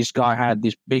 This guy had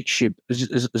this big ship.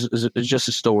 It's just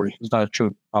a story. It's not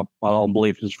true. I don't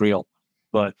believe it's real.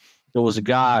 But there was a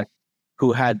guy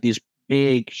who had this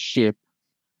big ship,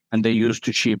 and they used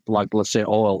to ship, like, let's say,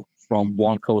 oil from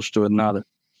one coast to another.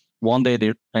 One day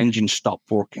their engine stopped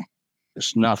working.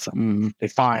 There's nothing. Mm-hmm. They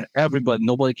find everybody.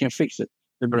 Nobody can fix it.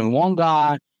 They bring one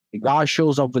guy. The guy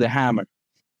shows up with a hammer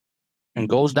and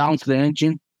goes down to the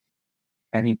engine,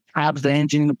 and he taps the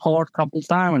engine apart a couple of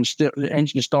times, and still the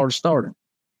engine starts starting.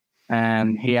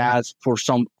 And he asked for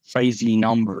some crazy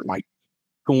number, like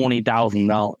 $20,000.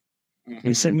 Mm-hmm.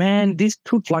 He said, "Man, this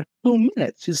took like 2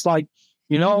 minutes." It's like,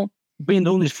 been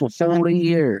doing this for 40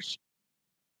 years.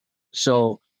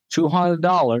 So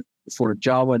 $200 for the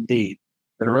job I did.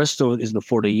 The rest of it is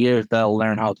for the years that I'll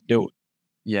learn how to do it.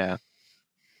 Yeah.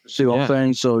 See what I'm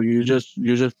saying? So you just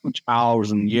put hours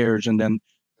and years, and then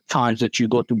times that you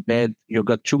go to bed, you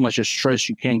got too much stress,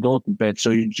 you can't go to bed.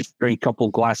 So you just drink a couple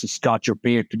of glasses of scotch or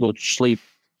beer to go to sleep.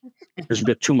 There's a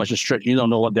bit too much stress. You don't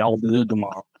know what the hell to do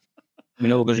tomorrow.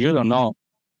 Because you don't know.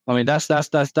 I mean, that's a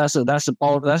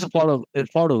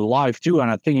part of life too,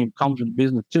 and I think it comes with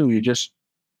business too.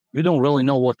 You don't really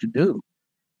know what to do.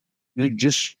 You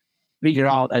just figure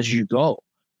out as you go.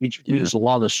 There's a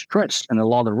lot of stress and a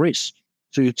lot of risk.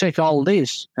 So you take all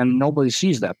this, and nobody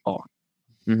sees that part.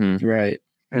 Mm-hmm. Right.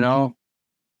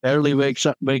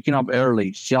 waking up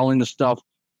early, selling the stuff.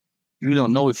 You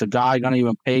don't know if the guy gonna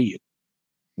even pay you.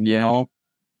 Yeah. You know?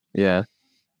 Yeah.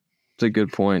 It's a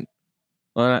good point.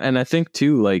 And I think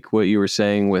too, like what you were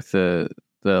saying with the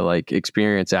like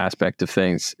experience aspect of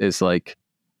things is like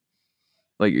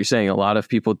you're saying, a lot of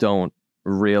people don't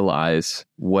realize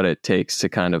what it takes to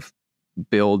kind of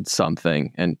build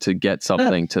something and to get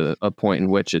something to a point in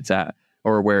which it's at,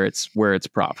 or where it's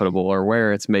profitable, or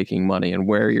where it's making money, and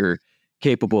where you're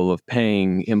capable of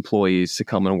paying employees to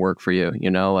come and work for you.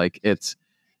 You know, like it's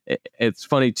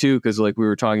funny too, because like we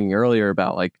were talking earlier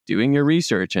about like doing your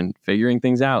research and figuring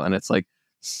things out, and it's like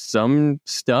some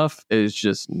stuff is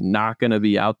just not going to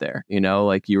be out there. You know,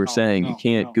 like you were saying, you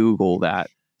can't Google that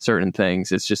certain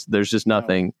things. It's just, there's just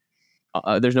nothing.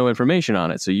 There's no information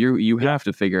on it, so you have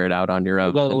to figure it out on your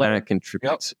own, and that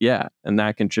contributes. Yeah, and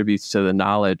that contributes to the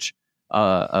knowledge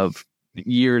of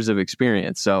years of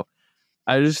experience. So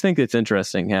I just think it's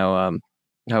interesting how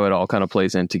it all kind of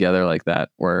plays in together like that,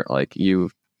 where like you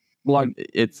want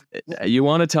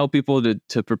to tell people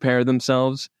to prepare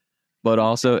themselves, but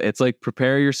also it's like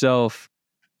prepare yourself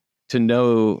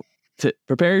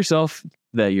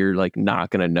that you're like not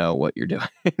going to know what you're doing.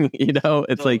 You know,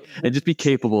 it's like, and just be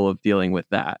capable of dealing with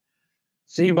that.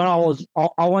 See, when I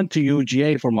went to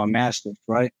UGA for my master's,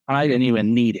 right? And I didn't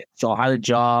even need it. So I had a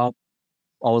job.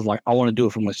 I was like, I want to do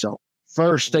it for myself.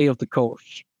 First day of the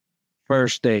course,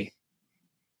 the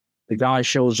guy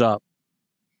shows up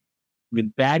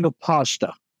with bag of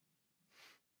pasta,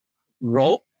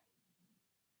 rope,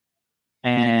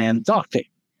 and duct tape.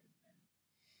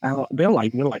 And we're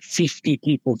like 50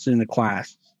 people in the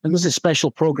class. And this is a special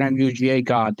program UGA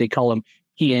got. They call them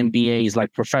PMBAs,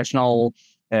 like professional.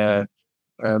 It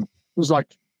was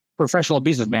like professional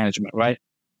business management, right?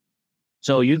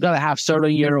 So you got to have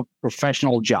certain year of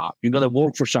professional job. You got to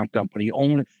work for some company.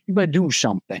 You got to do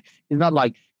something. It's not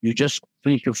like you just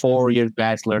finish your 4 years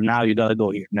bachelor. Now you got to go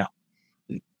here. No,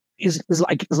 it's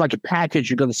like a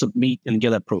package you got to submit and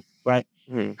get approved, right?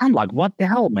 Mm-hmm. I'm like, what the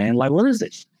hell, man? Like, what is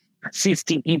this?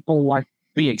 50 people, like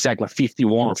be exactly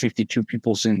 51 or 52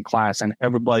 people in class, and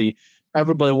everybody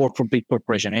worked for big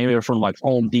corporation, anywhere from like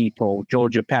Home Depot,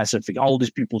 Georgia Pacific, all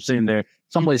these people sitting there.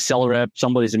 Somebody's seller rep,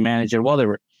 somebody's a manager,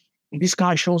 whatever. And this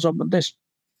guy shows up with this,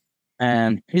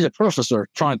 and he's a professor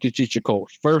trying to teach a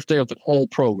course. First day of the whole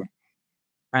program,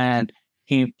 and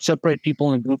he separates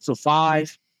people in groups of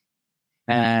 5,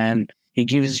 and he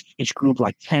gives each group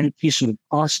like 10 pieces of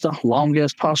pasta,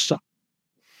 longest pasta,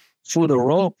 through the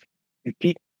rope. You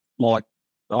keep like,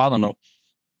 I don't know,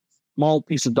 small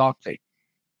piece of duct tape.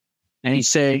 And he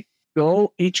say,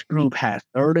 each group has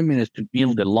 30 minutes to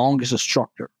build the longest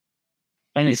structure.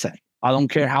 Anything. I don't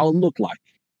care how it look like.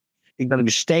 It got to be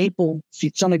stable,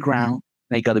 sits on the ground,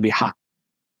 and it got to be hot.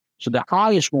 So the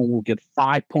highest one will get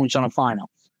 5 points on the finals.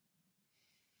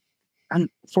 And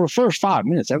for the first 5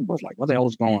 minutes, everybody's like, what the hell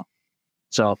is going on?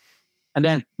 So, and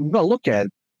then we got to look at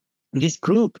it. This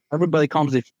group, everybody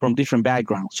comes from different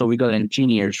backgrounds. So we got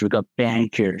engineers, we got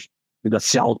bankers, we got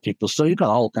sales people. So you got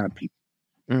all kind of people.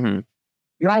 Mm-hmm.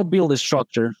 You all build a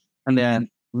structure, and then,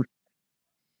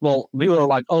 well, we were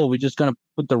like, oh, we're just gonna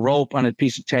put the rope on a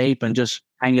piece of tape and just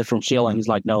hang it from ceiling. He's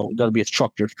like, no, it got to be a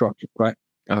structure, right?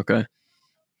 Okay.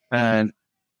 And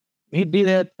he did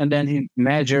it, and then he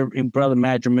brought a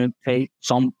measurement tape.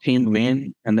 Some team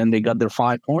win, and then they got their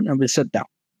 5 point, and we sat down.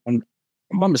 And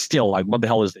I'm still like, what the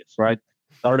hell is this, right?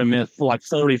 30 minutes, like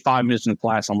 35 minutes in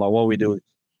class. I'm like, what are we doing?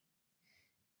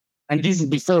 And this is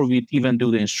before we even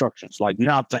do the instructions. Like,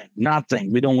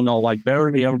 nothing. We don't know. Like,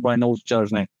 barely everybody knows each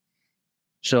other's name.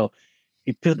 So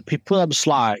he put up a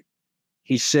slide.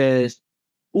 He says,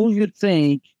 who you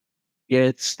think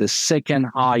gets the second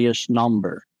highest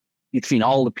number between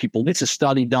all the people? It's a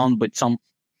study done, but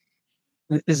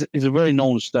it's a very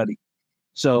known study.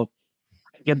 So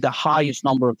get the highest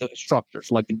number of the structures,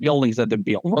 like the buildings that they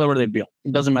build, whatever they build.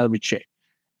 It doesn't matter which shape.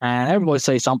 And everybody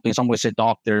say something. Somebody say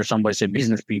doctors, somebody say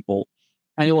business people.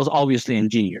 And it was obviously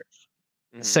engineers.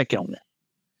 Mm-hmm. Second one.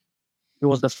 It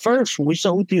was the first one.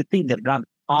 So who do you think that got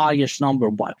the highest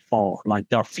number by far? Like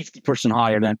they're 50%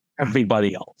 higher than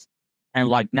everybody else. And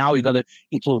like now you got to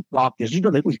include doctors. You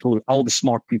got to include all the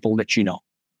smart people that you know.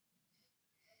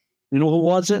 You know who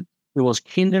was it? It was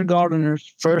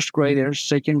kindergartners, first graders,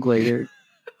 second graders.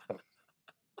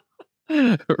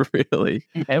 Really?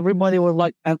 Everybody was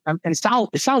like, and it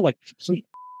sounded like sweet,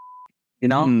 you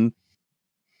know? Mm.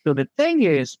 So the thing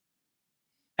is,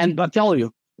 and I tell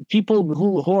you, people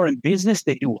who are in business,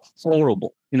 they do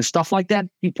horrible. You know, stuff like that,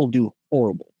 people do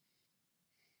horrible.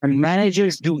 And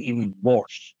managers do even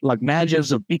worse. Like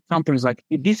managers of big companies, like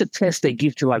this is a test they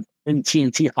give to like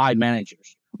AT&T high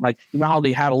managers. Like, you know how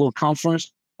they had a little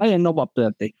conference? I didn't know about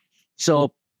that thing.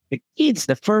 So the kids,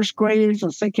 the first graders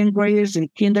and second graders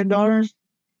and kindergartners,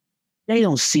 they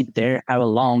don't sit there, have a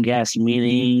long ass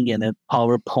meeting and a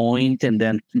PowerPoint and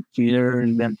then computer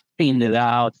and then print it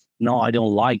out. No, I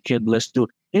don't like it. Let's do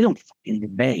it. They don't fucking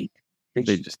debate. They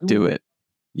just do it.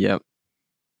 Yep.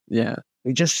 Yeah.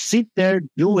 They just sit there,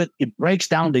 do it. It breaks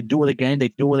down. They do it again. They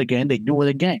do it again. They do it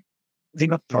again. They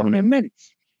got 30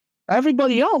 minutes.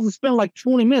 Everybody else has spent like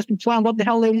 20 minutes to plan what the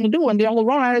hell they want to do, and they all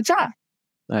run out of time.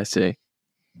 I see.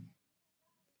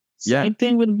 Same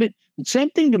thing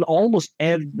with almost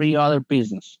every other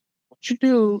business. What you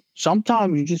do,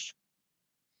 sometimes you just,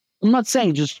 I'm not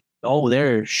saying just,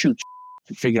 shoot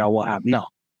to figure out what happened. No.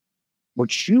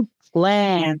 But you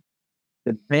plan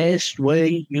the best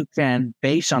way you can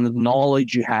based on the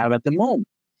knowledge you have at the moment.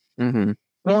 Mm-hmm.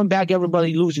 Going back,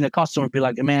 everybody losing a customer, be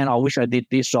like, man, I wish I did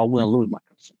this so I wouldn't lose my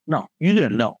customer. No, you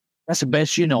didn't know. That's the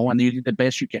best you know, and you did the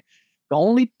best you can. The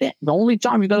only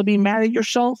time you're going to be mad at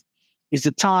yourself is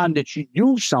the time that you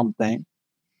do something,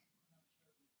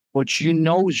 but you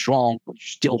know is wrong, but you're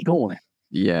still doing it.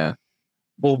 Yeah.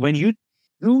 But when you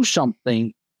do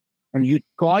something and you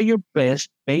try your best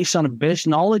based on the best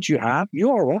knowledge you have,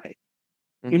 you're all right.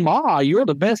 Mm-hmm. In my eye, you're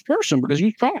the best person because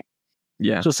you tried.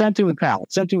 Yeah. So same thing with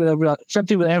Pallet. Same thing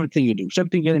with everything you do. Same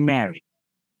thing getting married.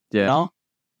 Yeah. You know?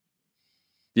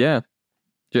 Yeah.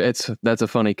 That's a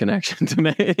funny connection to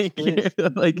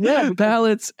make.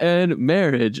 Pallets and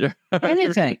marriage.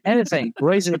 anything.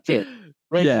 Raising a kid.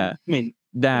 I mean,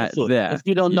 that. If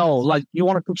you don't know, like you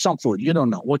want to cook some food, you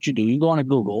don't know what you do. You go on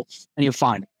Google and you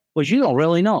find it, but you don't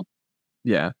really know.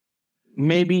 Yeah.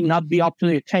 Maybe not be up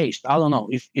to your taste. I don't know.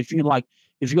 If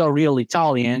you're real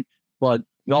Italian, but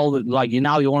you want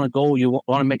to go, you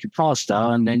want to make your pasta,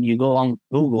 and then you go on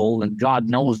Google, and God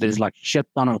knows there's like shit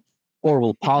ton of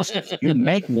horrible pasta. You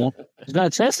make one, it's gonna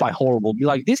taste like horrible. Be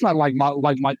like, this is not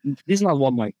this is not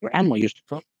what my grandma used to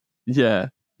cook. Yeah,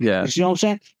 yeah. You see what I'm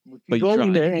saying? You go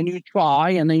in there and you try,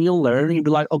 and then you'll learn. And you'll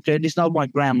be like, okay, this is not what my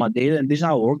grandma did, and this is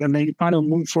how it worked, and then you kind of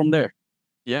move from there.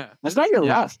 Yeah, it's not your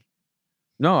life.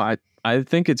 No, I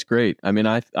think it's great. I mean,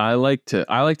 I like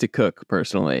to cook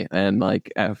personally, and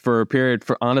like for a period,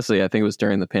 honestly, I think it was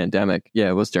during the pandemic. Yeah,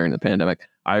 it was during the pandemic.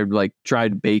 I like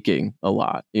tried baking a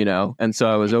lot, and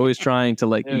so I was always trying to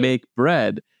like make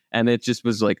bread, and it just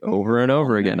was like over and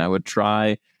over again. I would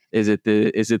try. Is it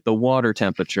the water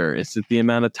temperature? Is it the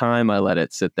amount of time I let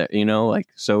it sit there?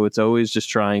 So it's always just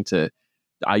trying to.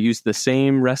 I use the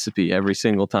same recipe every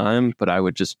single time, but I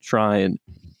would just try and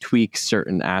tweak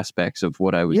certain aspects of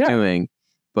what I was doing.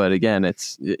 But again,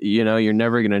 it's, you're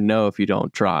never going to know if you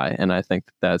don't try. And I think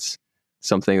that's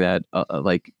something that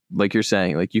like you're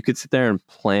saying, like you could sit there and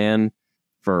plan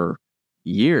for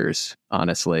years,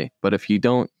 honestly, but if you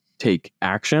don't take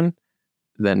action,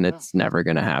 then it's never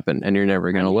going to happen. And you're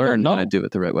never going to learn how to do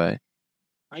it the right way.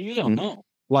 You don't know.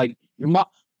 Like,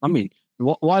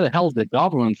 why the hell is the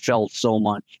government failed so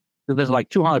much? Because there's like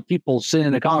 200 people sitting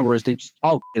in the Congress, they just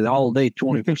talk all day,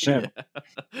 20%.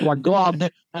 Like, go out there,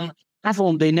 and half of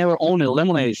them, they never own a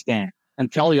lemonade stand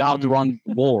and tell you how to run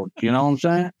the board. You know what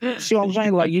I'm saying? See what I'm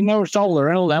saying? Like, you never sold a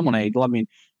real lemonade. I mean,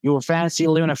 you were fancy,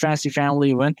 living in a fancy family,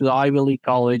 you went to the Ivy League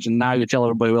college, and now you tell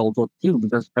everybody what to do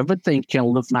because everything can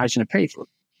look nice in the paper.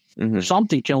 Mm-hmm.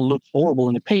 Something can look horrible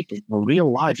in the paper, but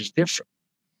real life is different.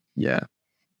 Yeah.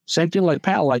 Same thing like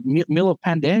Pallet, like middle of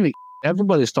pandemic,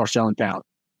 everybody started selling Pallet.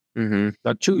 Mm-hmm.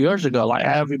 Like 2 years ago, like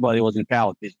everybody was in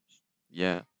Pallet business.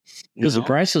 Yeah. Because the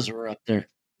prices were up there.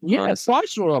 Yeah, the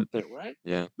prices were up there, right?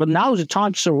 Yeah. But now is the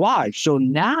time to survive. So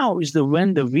now is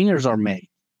when the winners are made.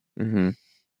 Mm-hmm.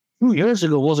 2 years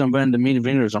ago wasn't when the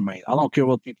winners are made. I don't care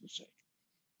what people say.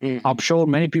 Mm-hmm. I'm sure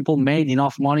many people made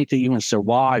enough money to even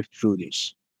survive through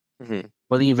this. Mm-hmm.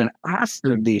 But even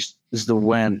after this is the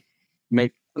when.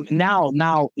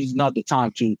 Now is not the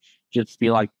time to just be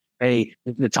like, hey,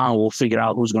 the time we'll figure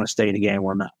out who's going to stay in the game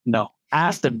or not. No,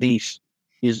 after this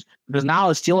is because now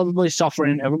it's still everybody's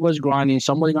suffering, everybody's grinding,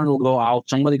 somebody's going to go out,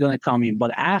 somebody's going to come in.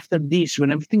 But after this, when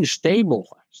everything is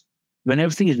stabilized, when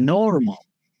everything is normal,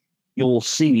 you will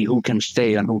see who can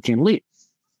stay and who can leave.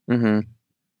 Mm-hmm.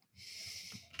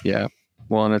 Yeah.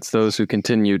 Well, and it's those who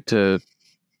continue to,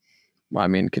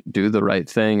 do the right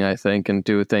thing, I think, and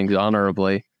do things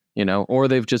honorably, or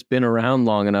they've just been around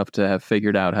long enough to have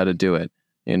figured out how to do it.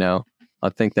 I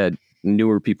think that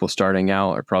newer people starting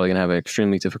out are probably going to have an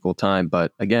extremely difficult time.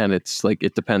 But again, it's like,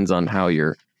 it depends on how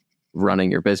you're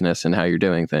running your business and how you're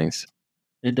doing things.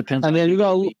 It depends. And then you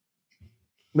go,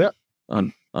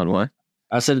 on what?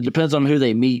 I said, it depends on who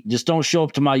they meet. Just don't show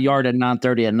up to my yard at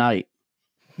 9:30 at night.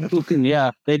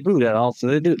 Yeah, they do that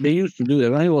also. They used to do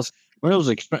that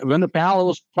when the pallet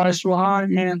was priced so high,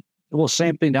 man. It was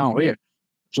same thing down here.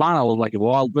 Atlanta was like a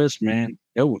wild west, man.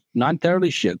 It was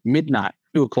 9:30 shit, midnight,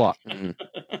 2:00. Mhm.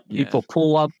 People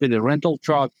pull up in a rental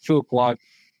truck, 2:00,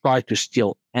 try to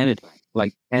steal anything,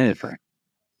 like anything.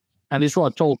 And this is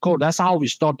what I told Cole. That's how we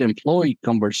start the employee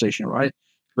conversation, right?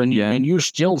 When you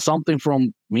steal something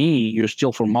from me, you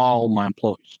steal from all my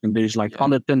employees. And there's like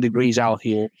 110 degrees out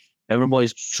here.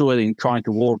 Everybody's sweating, trying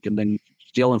to work, and then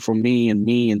stealing from me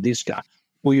and this guy.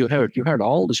 Who you heard? You heard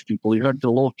all these people. You heard the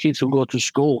little kids who go to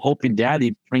school, hoping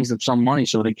daddy brings them some money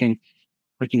so they can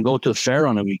go to the fair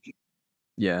on a weekend.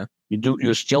 Yeah.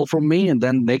 You steal from me, and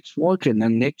then next week, and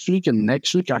then next week, and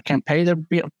next week, I can't pay their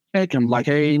check. I'm like,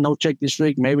 hey, no check this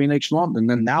week, maybe next month. And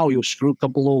then now you screw a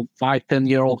couple of 5,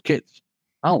 10-year-old kids.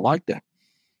 I don't like that.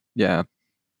 Yeah.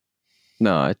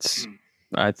 No,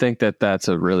 I think that's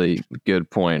a really good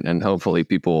point, and hopefully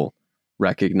people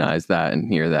recognize that and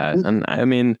hear that. And I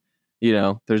mean,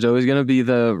 there's always going to be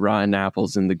the rotten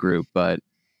apples in the group, but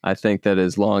I think that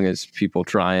as long as people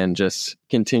try and just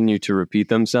continue to repeat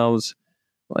themselves,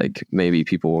 like maybe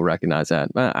people will recognize that.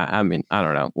 I mean, I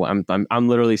don't know. Well, I'm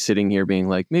literally sitting here being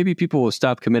like, maybe people will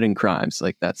stop committing crimes.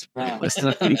 Like that's at least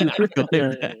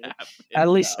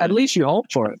you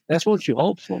hope for it. That's what you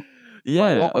hope for.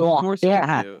 Yeah, of course.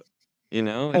 Yeah, do. It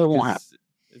won't happen.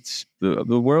 It's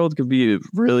the world could be a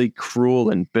really cruel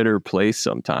and bitter place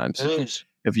sometimes. It is.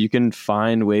 If you can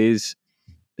find ways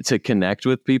to connect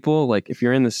with people, like if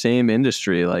you're in the same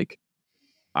industry, like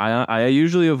I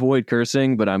usually avoid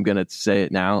cursing, but I'm gonna say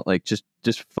it now. Like just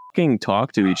fucking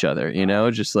talk to each other,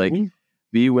 just like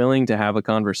be willing to have a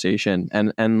conversation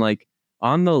and like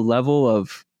on the level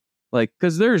of like,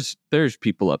 because there's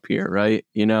people up here, right?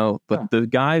 But the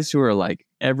guys who are like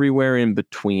everywhere in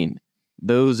between,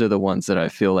 those are the ones that I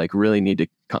feel like really need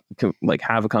to like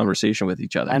have a conversation with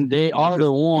each other. And they are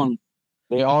the one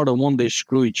they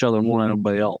screw each other more than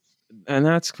anybody else. And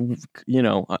that's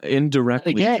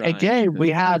indirectly. Again, we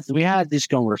had this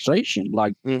conversation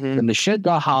like when the shit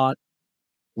got hot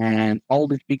and all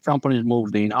these big companies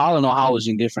moved in. I don't know how it's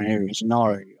in different areas in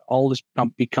our area. All these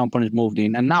big companies moved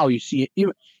in, and now you see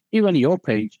even your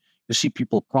page, you see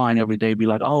people crying every day, be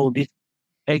like, "Oh, this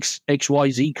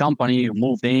XYZ company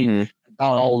moved in,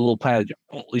 all little pads.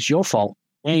 Oh, it's your fault.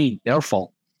 It ain't their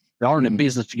fault. They are in the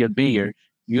business to get bigger.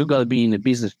 You got to be in the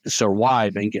business to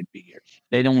survive and get bigger.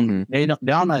 They don't. They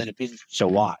are not in the business to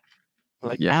survive.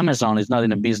 Like Amazon is not in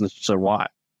the business to survive.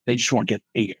 They just want to get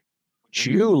bigger. But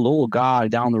you, little guy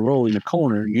down the road in the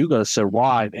corner, you got to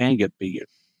survive and get bigger.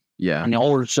 Yeah. And in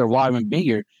order to survive and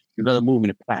bigger, you got to move in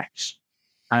the packs.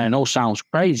 I know it sounds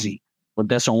crazy, but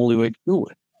that's the only way to do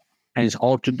it. And it's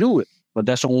hard to do it, but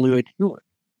that's the only way to do it.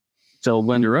 So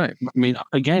when you're right, I mean,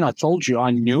 again, I told you,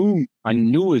 I knew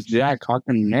exactly. I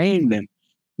can name them.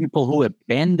 People who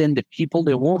abandoned the people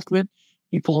they worked with,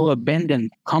 people who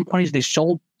abandoned companies they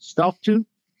sold stuff to,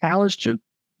 pallets to.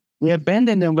 They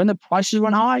abandoned them when the prices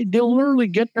went high. They'll literally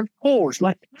get their cores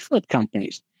like pallet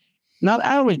companies. Not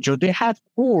average, they had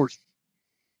cores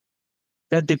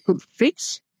that they could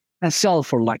fix and sell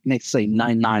for like, let's say,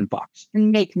 $99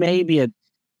 and make maybe a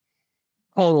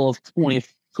total of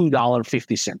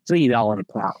 $22.50, $3 a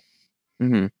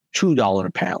pallet, $2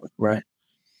 a pallet, right?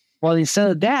 Well, instead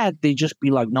of that, they just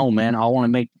be like, no, man, I want to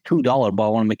make $2, but I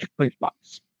want to make a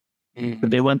 $3.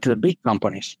 But they went to the big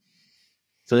companies.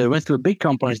 So they went to the big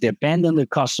companies, they abandoned the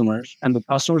customers, and the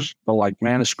customers were like,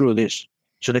 man, screw this.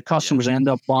 So the customers end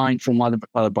up buying from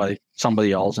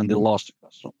somebody else, and they lost the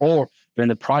customer. Or when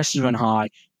the prices went high,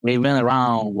 they went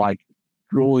around like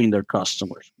screwing their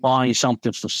customers, buying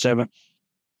something for $7.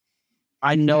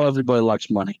 I know everybody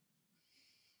likes money.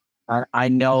 I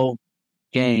know,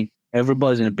 again,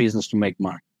 everybody's in a business to make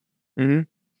money.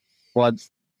 But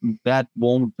that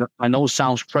won't, I know it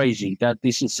sounds crazy.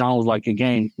 This sounds like,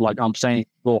 again, like I'm saying,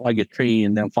 go hug a tree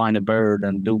and then find a bird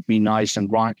and be nice and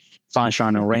grind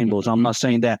sunshine and rainbows. I'm not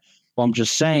saying that. But I'm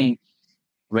just saying,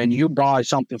 when you buy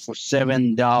something for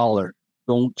 $7,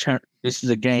 don't turn, this is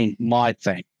again my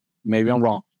thing. Maybe I'm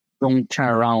wrong. Don't turn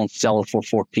around and sell it for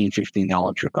 $14,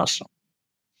 $15 to your customer.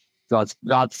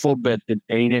 God forbid that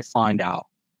they find out.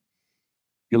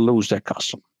 You lose that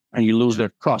customer and you lose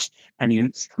their trust and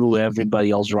you screw everybody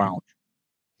else around.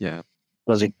 Yeah.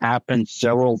 Because it happened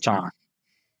several times.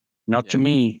 Not to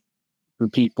me, to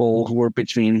people who were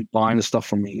between buying the stuff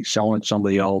from me, selling it to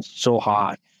somebody else so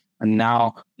high. And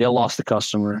now they lost the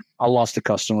customer. I lost the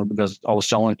customer because I was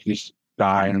selling to this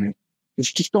guy. And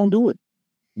just don't do it.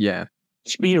 Yeah.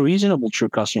 Just be reasonable to your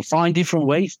customer. Find different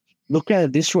ways. Look at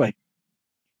it this way.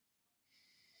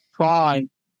 Try,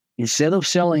 instead of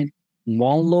selling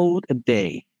one load a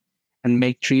day and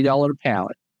make $3 a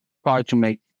pallet, try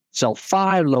to sell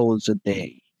 5 loads a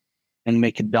day and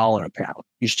make $1 a pallet.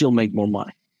 You still make more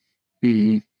money.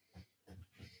 Mm-hmm.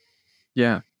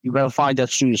 Yeah. You gotta find that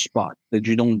sweet spot that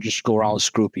you don't just go around and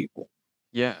screw people.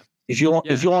 Yeah. If you want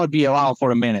to be around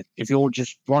for a minute, if you want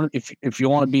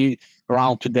to be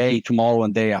around today, tomorrow,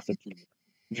 and day after tomorrow,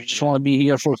 if you just want to be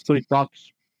here for $3,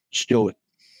 just do it.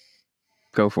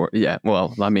 Go for it. Yeah.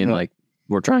 Well, I mean, like,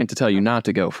 we're trying to tell you not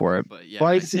to go for it, but yeah.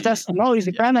 Well, it's depends on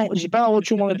what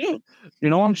you want to do. You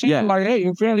know what I'm saying? Yeah. Like, hey,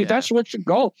 if really that's what you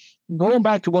go. Going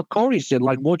back to what Cody said,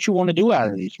 like what you want to do out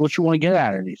of these, what you want to get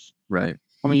out of these. Right.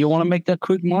 I mean, you want to make that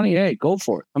quick money? Hey, go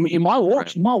for it. I mean, it might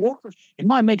work. It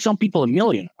might make some people $1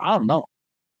 million. I don't know.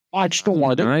 I just don't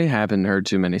want to do it. I haven't heard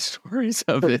too many stories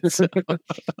of it. So.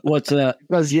 What's that?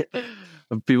 Because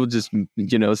people just,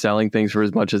 selling things for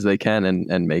as much as they can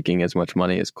and making as much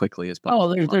money as quickly as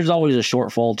possible. Oh, there's always a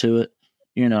shortfall to it.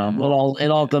 It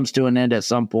all comes to an end at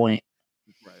some point.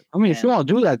 Right. I mean, if you want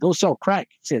to do that, go sell crack.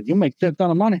 You make a ton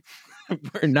of money.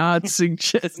 We're not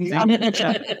suggesting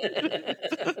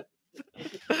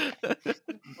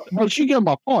But you get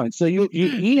my point. So you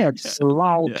eat it a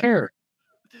lot of care.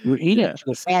 You eat it to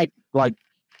the fact, like,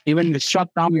 even if you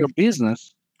shut down your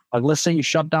business, like, let's say you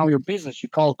shut down your business, you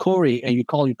call Corey and you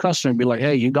call your customer and be like,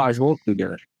 hey, you guys work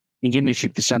together. You give me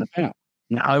 50 cents a pound.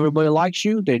 Now everybody likes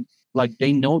you. They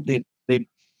know they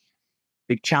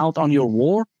count on your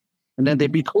word, and then they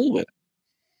be cool with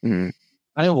it. Mm-hmm.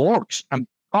 And it works. And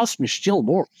trust me, still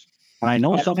works. And I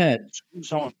know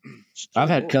I've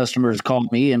had customers call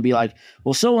me and be like,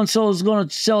 well, so-and-so is going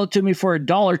to sell it to me for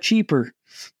 $1 cheaper.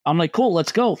 I'm like, cool,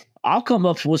 let's go. I'll come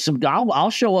up with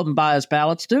I'll show up and buy his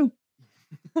pallets too.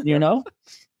 Yeah.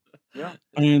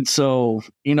 And so,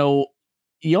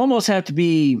 you almost have to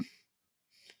be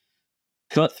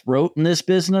cutthroat in this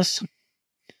business,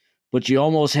 but you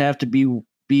almost have to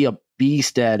be a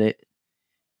beast at it.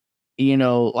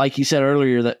 Like you said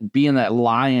earlier, that being that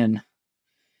lion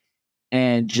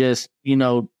and just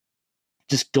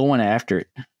going after it.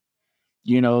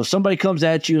 If somebody comes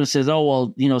at you and says,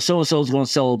 oh, well, so-and-so is going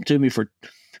to sell them to me for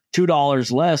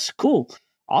 $2 less. Cool.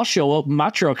 I'll show up in my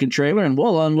truck and trailer and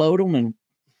we'll unload them and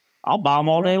I'll buy them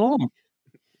all day long.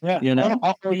 Yeah. You know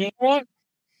what?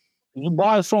 You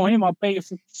buy it from him, I'll pay you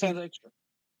 50 cents extra.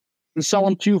 And sell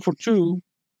them to you for $2,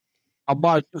 I'll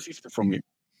buy $2.50 from you.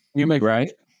 You make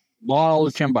right. Buy all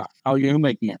you can buy. How you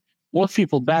make more. Most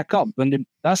people back up.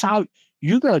 That's how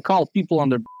you got to call people on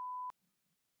their.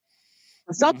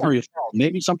 It's not for yourself.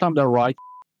 Maybe sometimes they're right.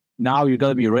 Now you got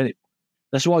to be ready.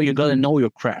 That's why you got to know your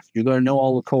craft. You got to know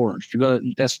all the corners. You got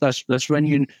that's when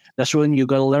you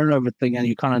got to learn everything, and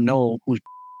you kind of know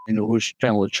who's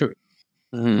telling the truth.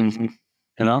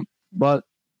 Mm-hmm. But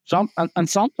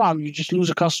sometimes you just lose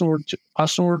a customer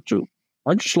or two.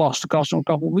 I just lost a customer a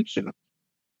couple of weeks ago.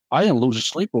 I didn't lose a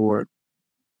sleep over it.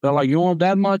 They're like, you want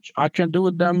that much? I can't do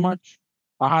it that much.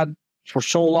 I had for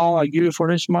so long. I give you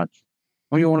for this much.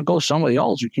 When you want to go somebody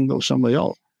else, you can go somebody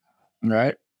else.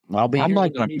 Right. I'm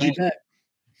not going to do that.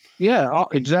 Yeah,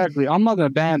 exactly. I'm not going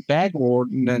to ban backward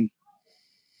and then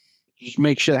just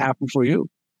make shit happen for you.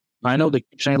 I know they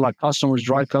keep saying like customers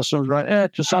right.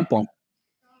 To some point.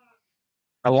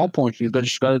 At one point, you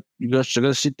just got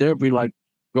to sit there, be like,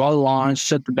 draw the lines,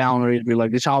 set the boundaries, be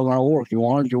like, this is how it's going to work. You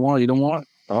want it, you don't want it.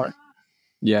 All right.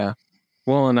 Yeah.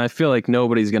 Well, and I feel like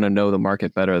nobody's going to know the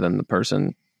market better than the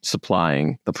person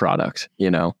supplying the product,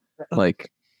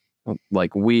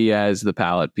 like we as the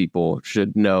pallet people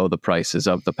should know the prices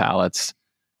of the pallets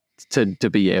to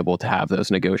be able to have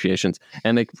those negotiations.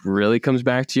 And it really comes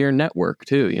back to your network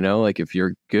too, like if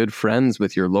you're good friends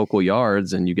with your local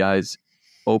yards and you guys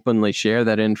openly share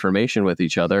that information with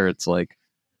each other, it's like,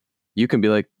 you can be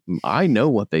like, I know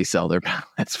what they sell their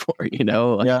pallets for,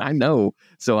 Yeah. I know.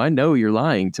 So I know you're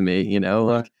lying to me,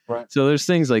 Right. So there's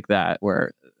things like that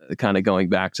where kind of going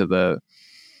back to the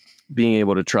being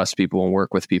able to trust people and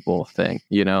work with people thing,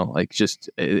 like just,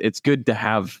 it's good to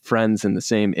have friends in the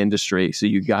same industry so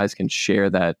you guys can share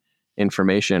that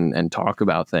information and talk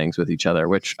about things with each other,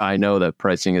 which I know that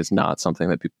pricing is not something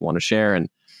that people want to share. And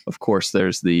of course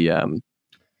there's the,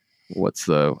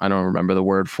 I don't remember the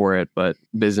word for it, but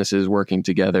businesses working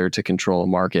together to control a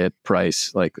market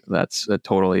price, like that's a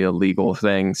totally illegal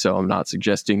thing. So I'm not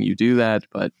suggesting you do that,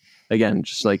 but again,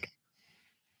 just like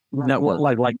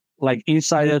network, like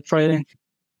insider trading.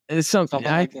 It's something.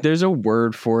 There's a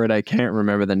word for it. I can't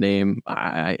remember the name.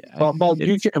 Many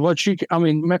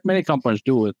companies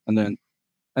do it, and then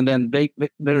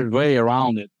there's a way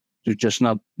around it to just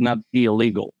not be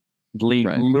illegal,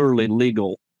 literally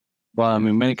legal. But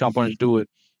many companies do it.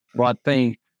 But I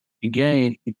think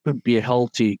again, it could be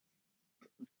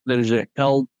there's a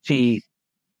healthy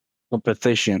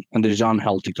competition and there's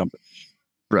unhealthy competition.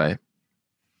 Right.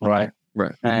 right?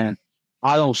 Right. And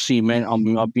I don't see many.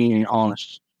 I'm being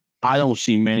honest. I don't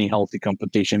see many healthy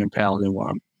competition in pallet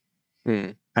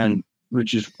environment, and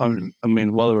which is, I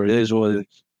mean, whether it is or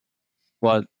it's,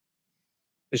 but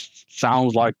it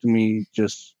sounds like to me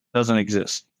just doesn't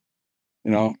exist.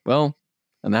 You know. Well,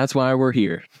 and that's why we're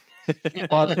here.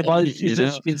 But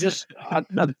it's just I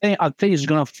think it's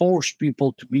gonna force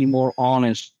people to be more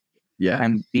honest,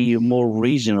 and be more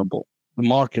reasonable. The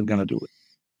market gonna do it.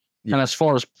 Yeah. And as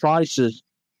far as prices,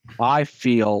 I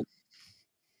feel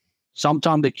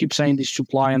sometimes they keep saying this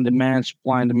supply and demand.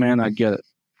 I get it,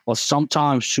 but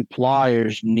sometimes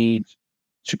suppliers need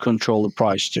to control the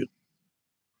price too.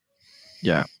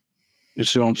 Yeah, you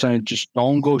see what I'm saying? Just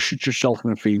don't go shoot yourself in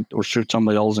the feet or shoot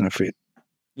somebody else in the feet.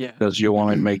 Yeah, because you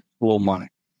want to make a little money.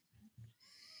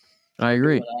 I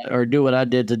agree. Do what I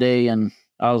did today, and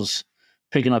I was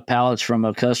picking up pallets from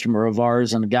a customer of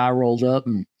ours, and a guy rolled up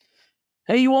and,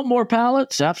 hey, you want more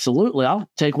pallets? Absolutely. I'll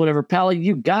take whatever pallet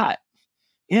you got.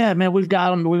 Yeah, man, we've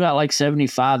got them. We've got like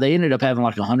 75. They ended up having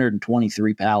like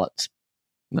 123 pallets.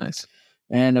 Nice.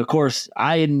 And of course,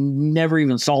 I had never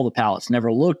even saw the pallets,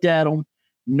 never looked at them,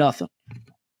 nothing.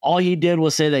 All he did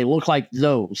was say they look like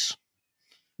those.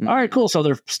 All right, cool. So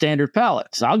they're standard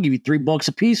pallets. I'll give you $3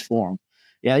 a piece for them.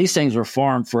 Yeah, these things were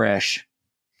farm fresh.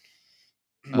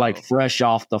 Like fresh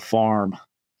off the farm.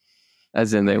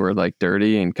 As in they were like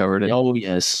dirty and covered in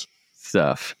yes.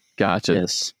 stuff. Gotcha.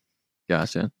 Yes.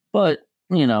 Gotcha. But,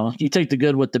 you know, you take the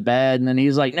good with the bad. And then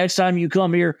he's like, next time you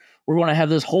come here, we're going to have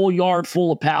this whole yard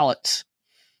full of pallets.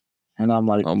 And I'm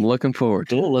like, I'm looking forward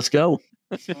to it. Let's go.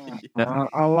 Yeah.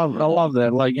 I love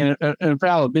that. Like in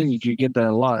pallet business, you get that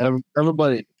a lot.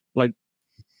 Everybody, like,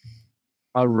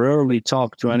 I rarely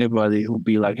talk to anybody who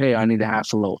be like, hey, I need a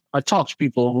half a load. I talk to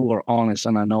people who are honest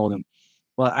and I know them.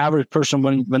 But average person,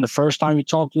 when the first time you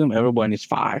talk to them, everybody needs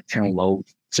 5, 10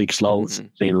 loads, 6 loads,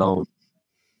 8 loads.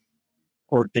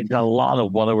 Or they got a lot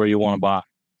of whatever you want to buy.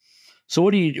 So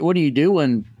what do you do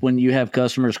when you have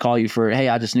customers call you for, hey,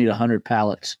 I just need 100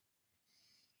 pallets?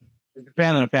 It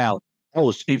depends on the pallet.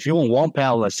 Oh, if you want 1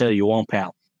 pallet, I sell you 1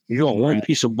 pallet. If you want 1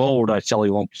 piece of board, I sell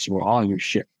you 1 piece of board. All your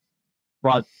shit.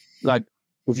 But like,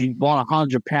 if you want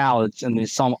 100 pallets and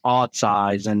there's some odd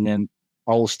size, and then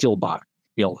I will still buy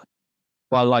it.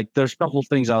 But like, there's a couple of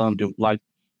things I don't do. Like,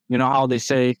 you know how they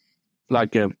say,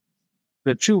 like, the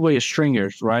 2-way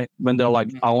stringers, right? When they're like,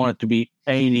 I want it to be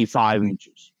 85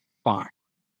 inches. Fine.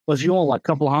 But if you want like a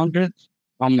couple hundred,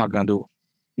 I'm not gonna do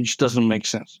it. It just doesn't make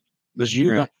sense. Because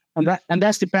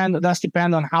that's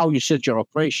dependent on how you set your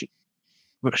operation.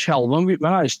 Because hell, when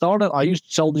I started, I used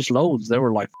to sell these loads. They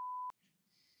were like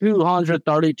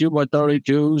 232 by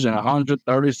 32s and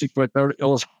 136 by 30. It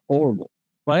was horrible.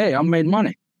 But hey, I made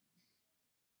money.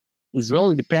 It's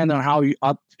really dependent on how you,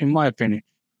 in my opinion,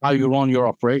 how you run your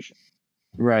operation.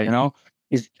 Right. You know,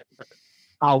 is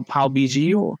how busy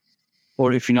you are.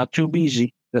 Or if you're not too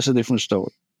busy, that's a different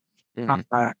story.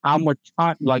 How much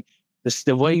time, like this,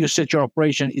 the way you set your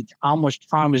operation, is how much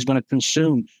time is going to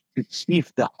consume to see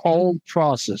if the whole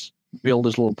process build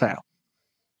this little pallet.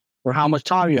 Or how much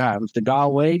time you have. If the guy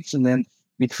waits and then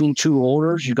between 2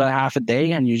 orders, you got half a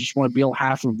day and you just want to build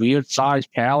half a weird size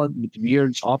pallet with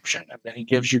weird option, and then he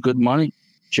gives you good money,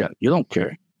 you don't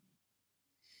care.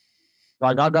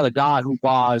 Like, I got a guy who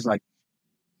buys like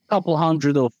a couple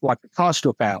hundred of like the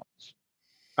Costco pallets.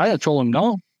 I didn't told him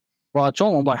no. But I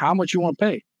told him, like, how much you want to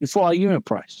pay before I unit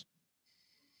price.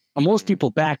 And most people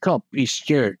back up, be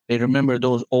scared. They remember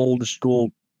those old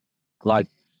school, like,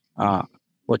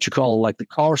 what you call like the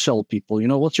car sale people. You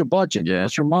know, what's your budget? Yeah.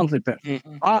 What's your monthly pay?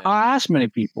 I ask many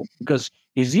people, because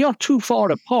if you're too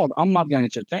far apart, I'm not going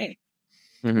to entertain.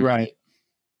 Right.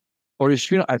 Or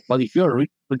if you're,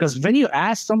 because when you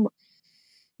ask them,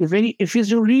 if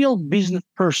it's a real business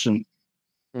person,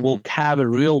 will have a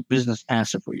real business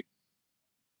answer for you.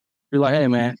 You're like, hey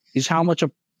man, is how much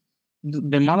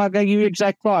they're not going to give you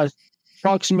exact price.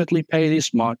 Approximately pay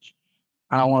this much.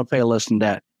 I don't want to pay less than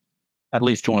that. At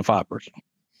least 25%.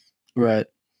 Right.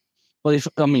 But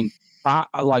I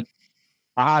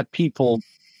had people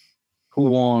who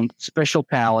want special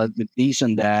pallet with this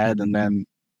and that, and then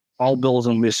all bells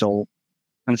and whistle,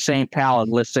 and same pallet,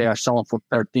 let's say I sell them for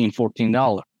 $13,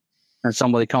 $14, and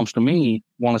somebody comes to me,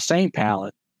 want the same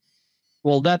pallet.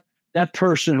 Well, that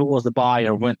person who was the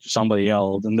buyer went to somebody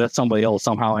else, and that somebody else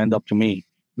somehow ended up to me,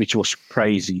 which was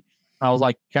crazy. I was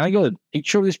like, can I get a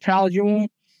picture of this pallet you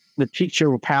want? The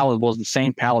picture of pallet was the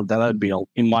same pallet that I built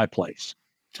in my place.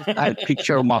 I had a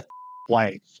picture of my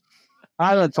place.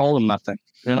 I hadn't told them nothing.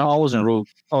 You know, I wasn't rude.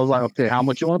 I was like, okay, how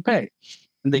much you want to pay?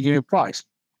 And they give me a price.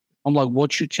 I'm like,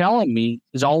 what you're telling me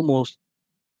is almost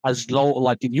as low,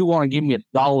 like if you want to give me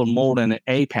 $1 more than an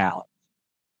A pallet,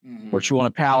 but you want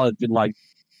a pallet with like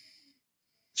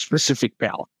specific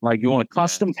pallet, like you want a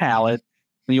custom pallet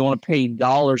and you want to pay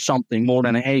 $1 something more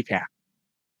than an A pallet.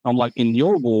 I'm like, in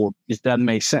your world, does that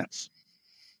make sense?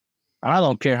 I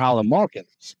don't care how the market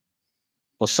is.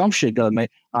 But some shit gotta make.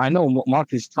 I know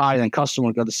market's tight and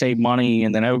customer got to save money,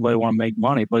 and then everybody want to make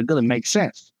money, but it doesn't make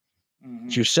sense.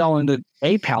 If you're selling the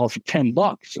A pallet for $10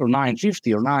 or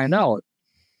 $9.50 or $9,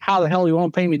 how the hell you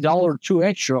want to pay me $1 or $2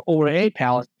 extra over an A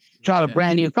pallet? Try a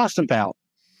brand new custom pallet.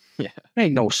 Yeah,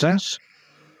 Ain't no sense.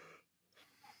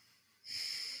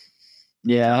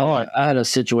 Yeah, I had a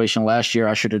situation last year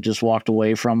I should have just walked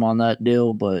away from on that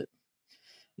deal, but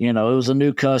it was a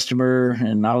new customer,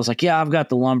 and I was like, yeah, I've got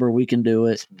the lumber, we can do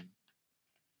it.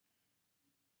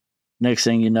 Next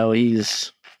thing you know,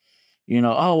 he's,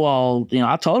 oh, well,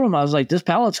 I told him, I was like, this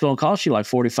pallet's going to cost you like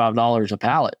 $45 a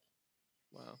pallet.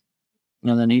 Wow.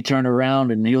 And then he turned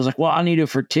around and he was like, well, I need it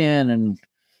for 10. And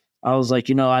I was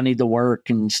like, I need the work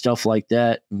and stuff like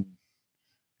that. And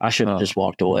I should have just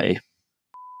walked away.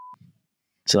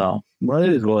 So, well, it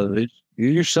is what it is.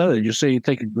 You said it. You say you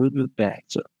take a good with bad.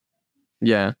 So,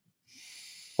 yeah.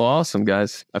 Well, awesome,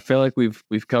 guys. I feel like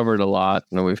we've covered a lot,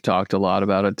 and we've talked a lot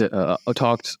about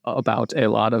talked about a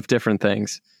lot of different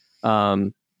things.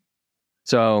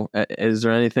 So, is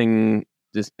there anything,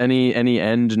 just any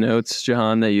end notes,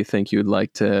 Jahan, that you think you'd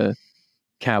like to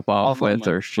cap off with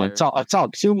or share? I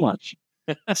talk too much.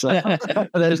 So,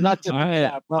 there's not too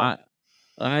much.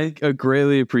 I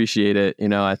greatly appreciate it.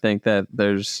 I think that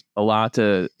there's a lot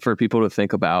for people to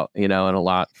think about, and a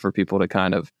lot for people to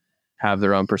kind of have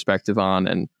their own perspective on.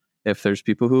 And if there's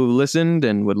people who listened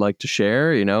and would like to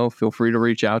share, feel free to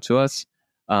reach out to us.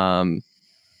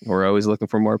 We're always looking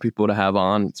for more people to have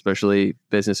on, especially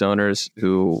business owners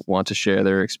who want to share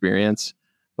their experience.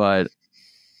 But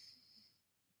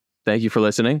thank you for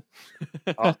listening.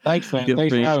 Oh, thanks, man.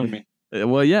 Thanks for having me.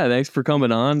 Well, yeah, thanks for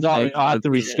coming on. I have to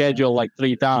reschedule like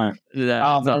 3 times.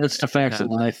 It's the facts of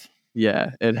life. Yeah,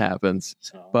 it happens.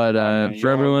 But for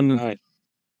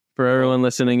everyone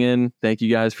listening in, thank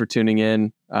you guys for tuning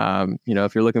in.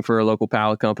 If you're looking for a local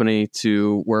pallet company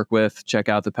to work with, check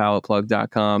out the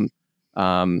palletplug.com.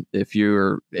 If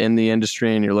you're in the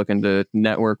industry and you're looking to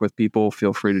network with people,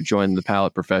 feel free to join the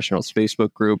Pallet Professionals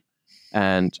Facebook group.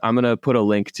 And I'm going to put a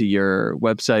link to your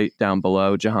website down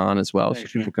below, Jahan, as well, so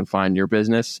people can find your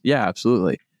business. Yeah,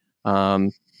 absolutely. I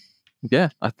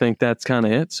think that's kind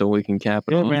of it. So we can cap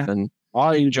it off. Man. And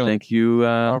I enjoy. Thank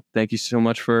you so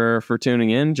much for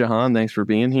tuning in, Jahan. Thanks for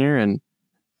being here, and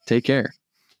take care.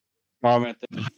 All right, man.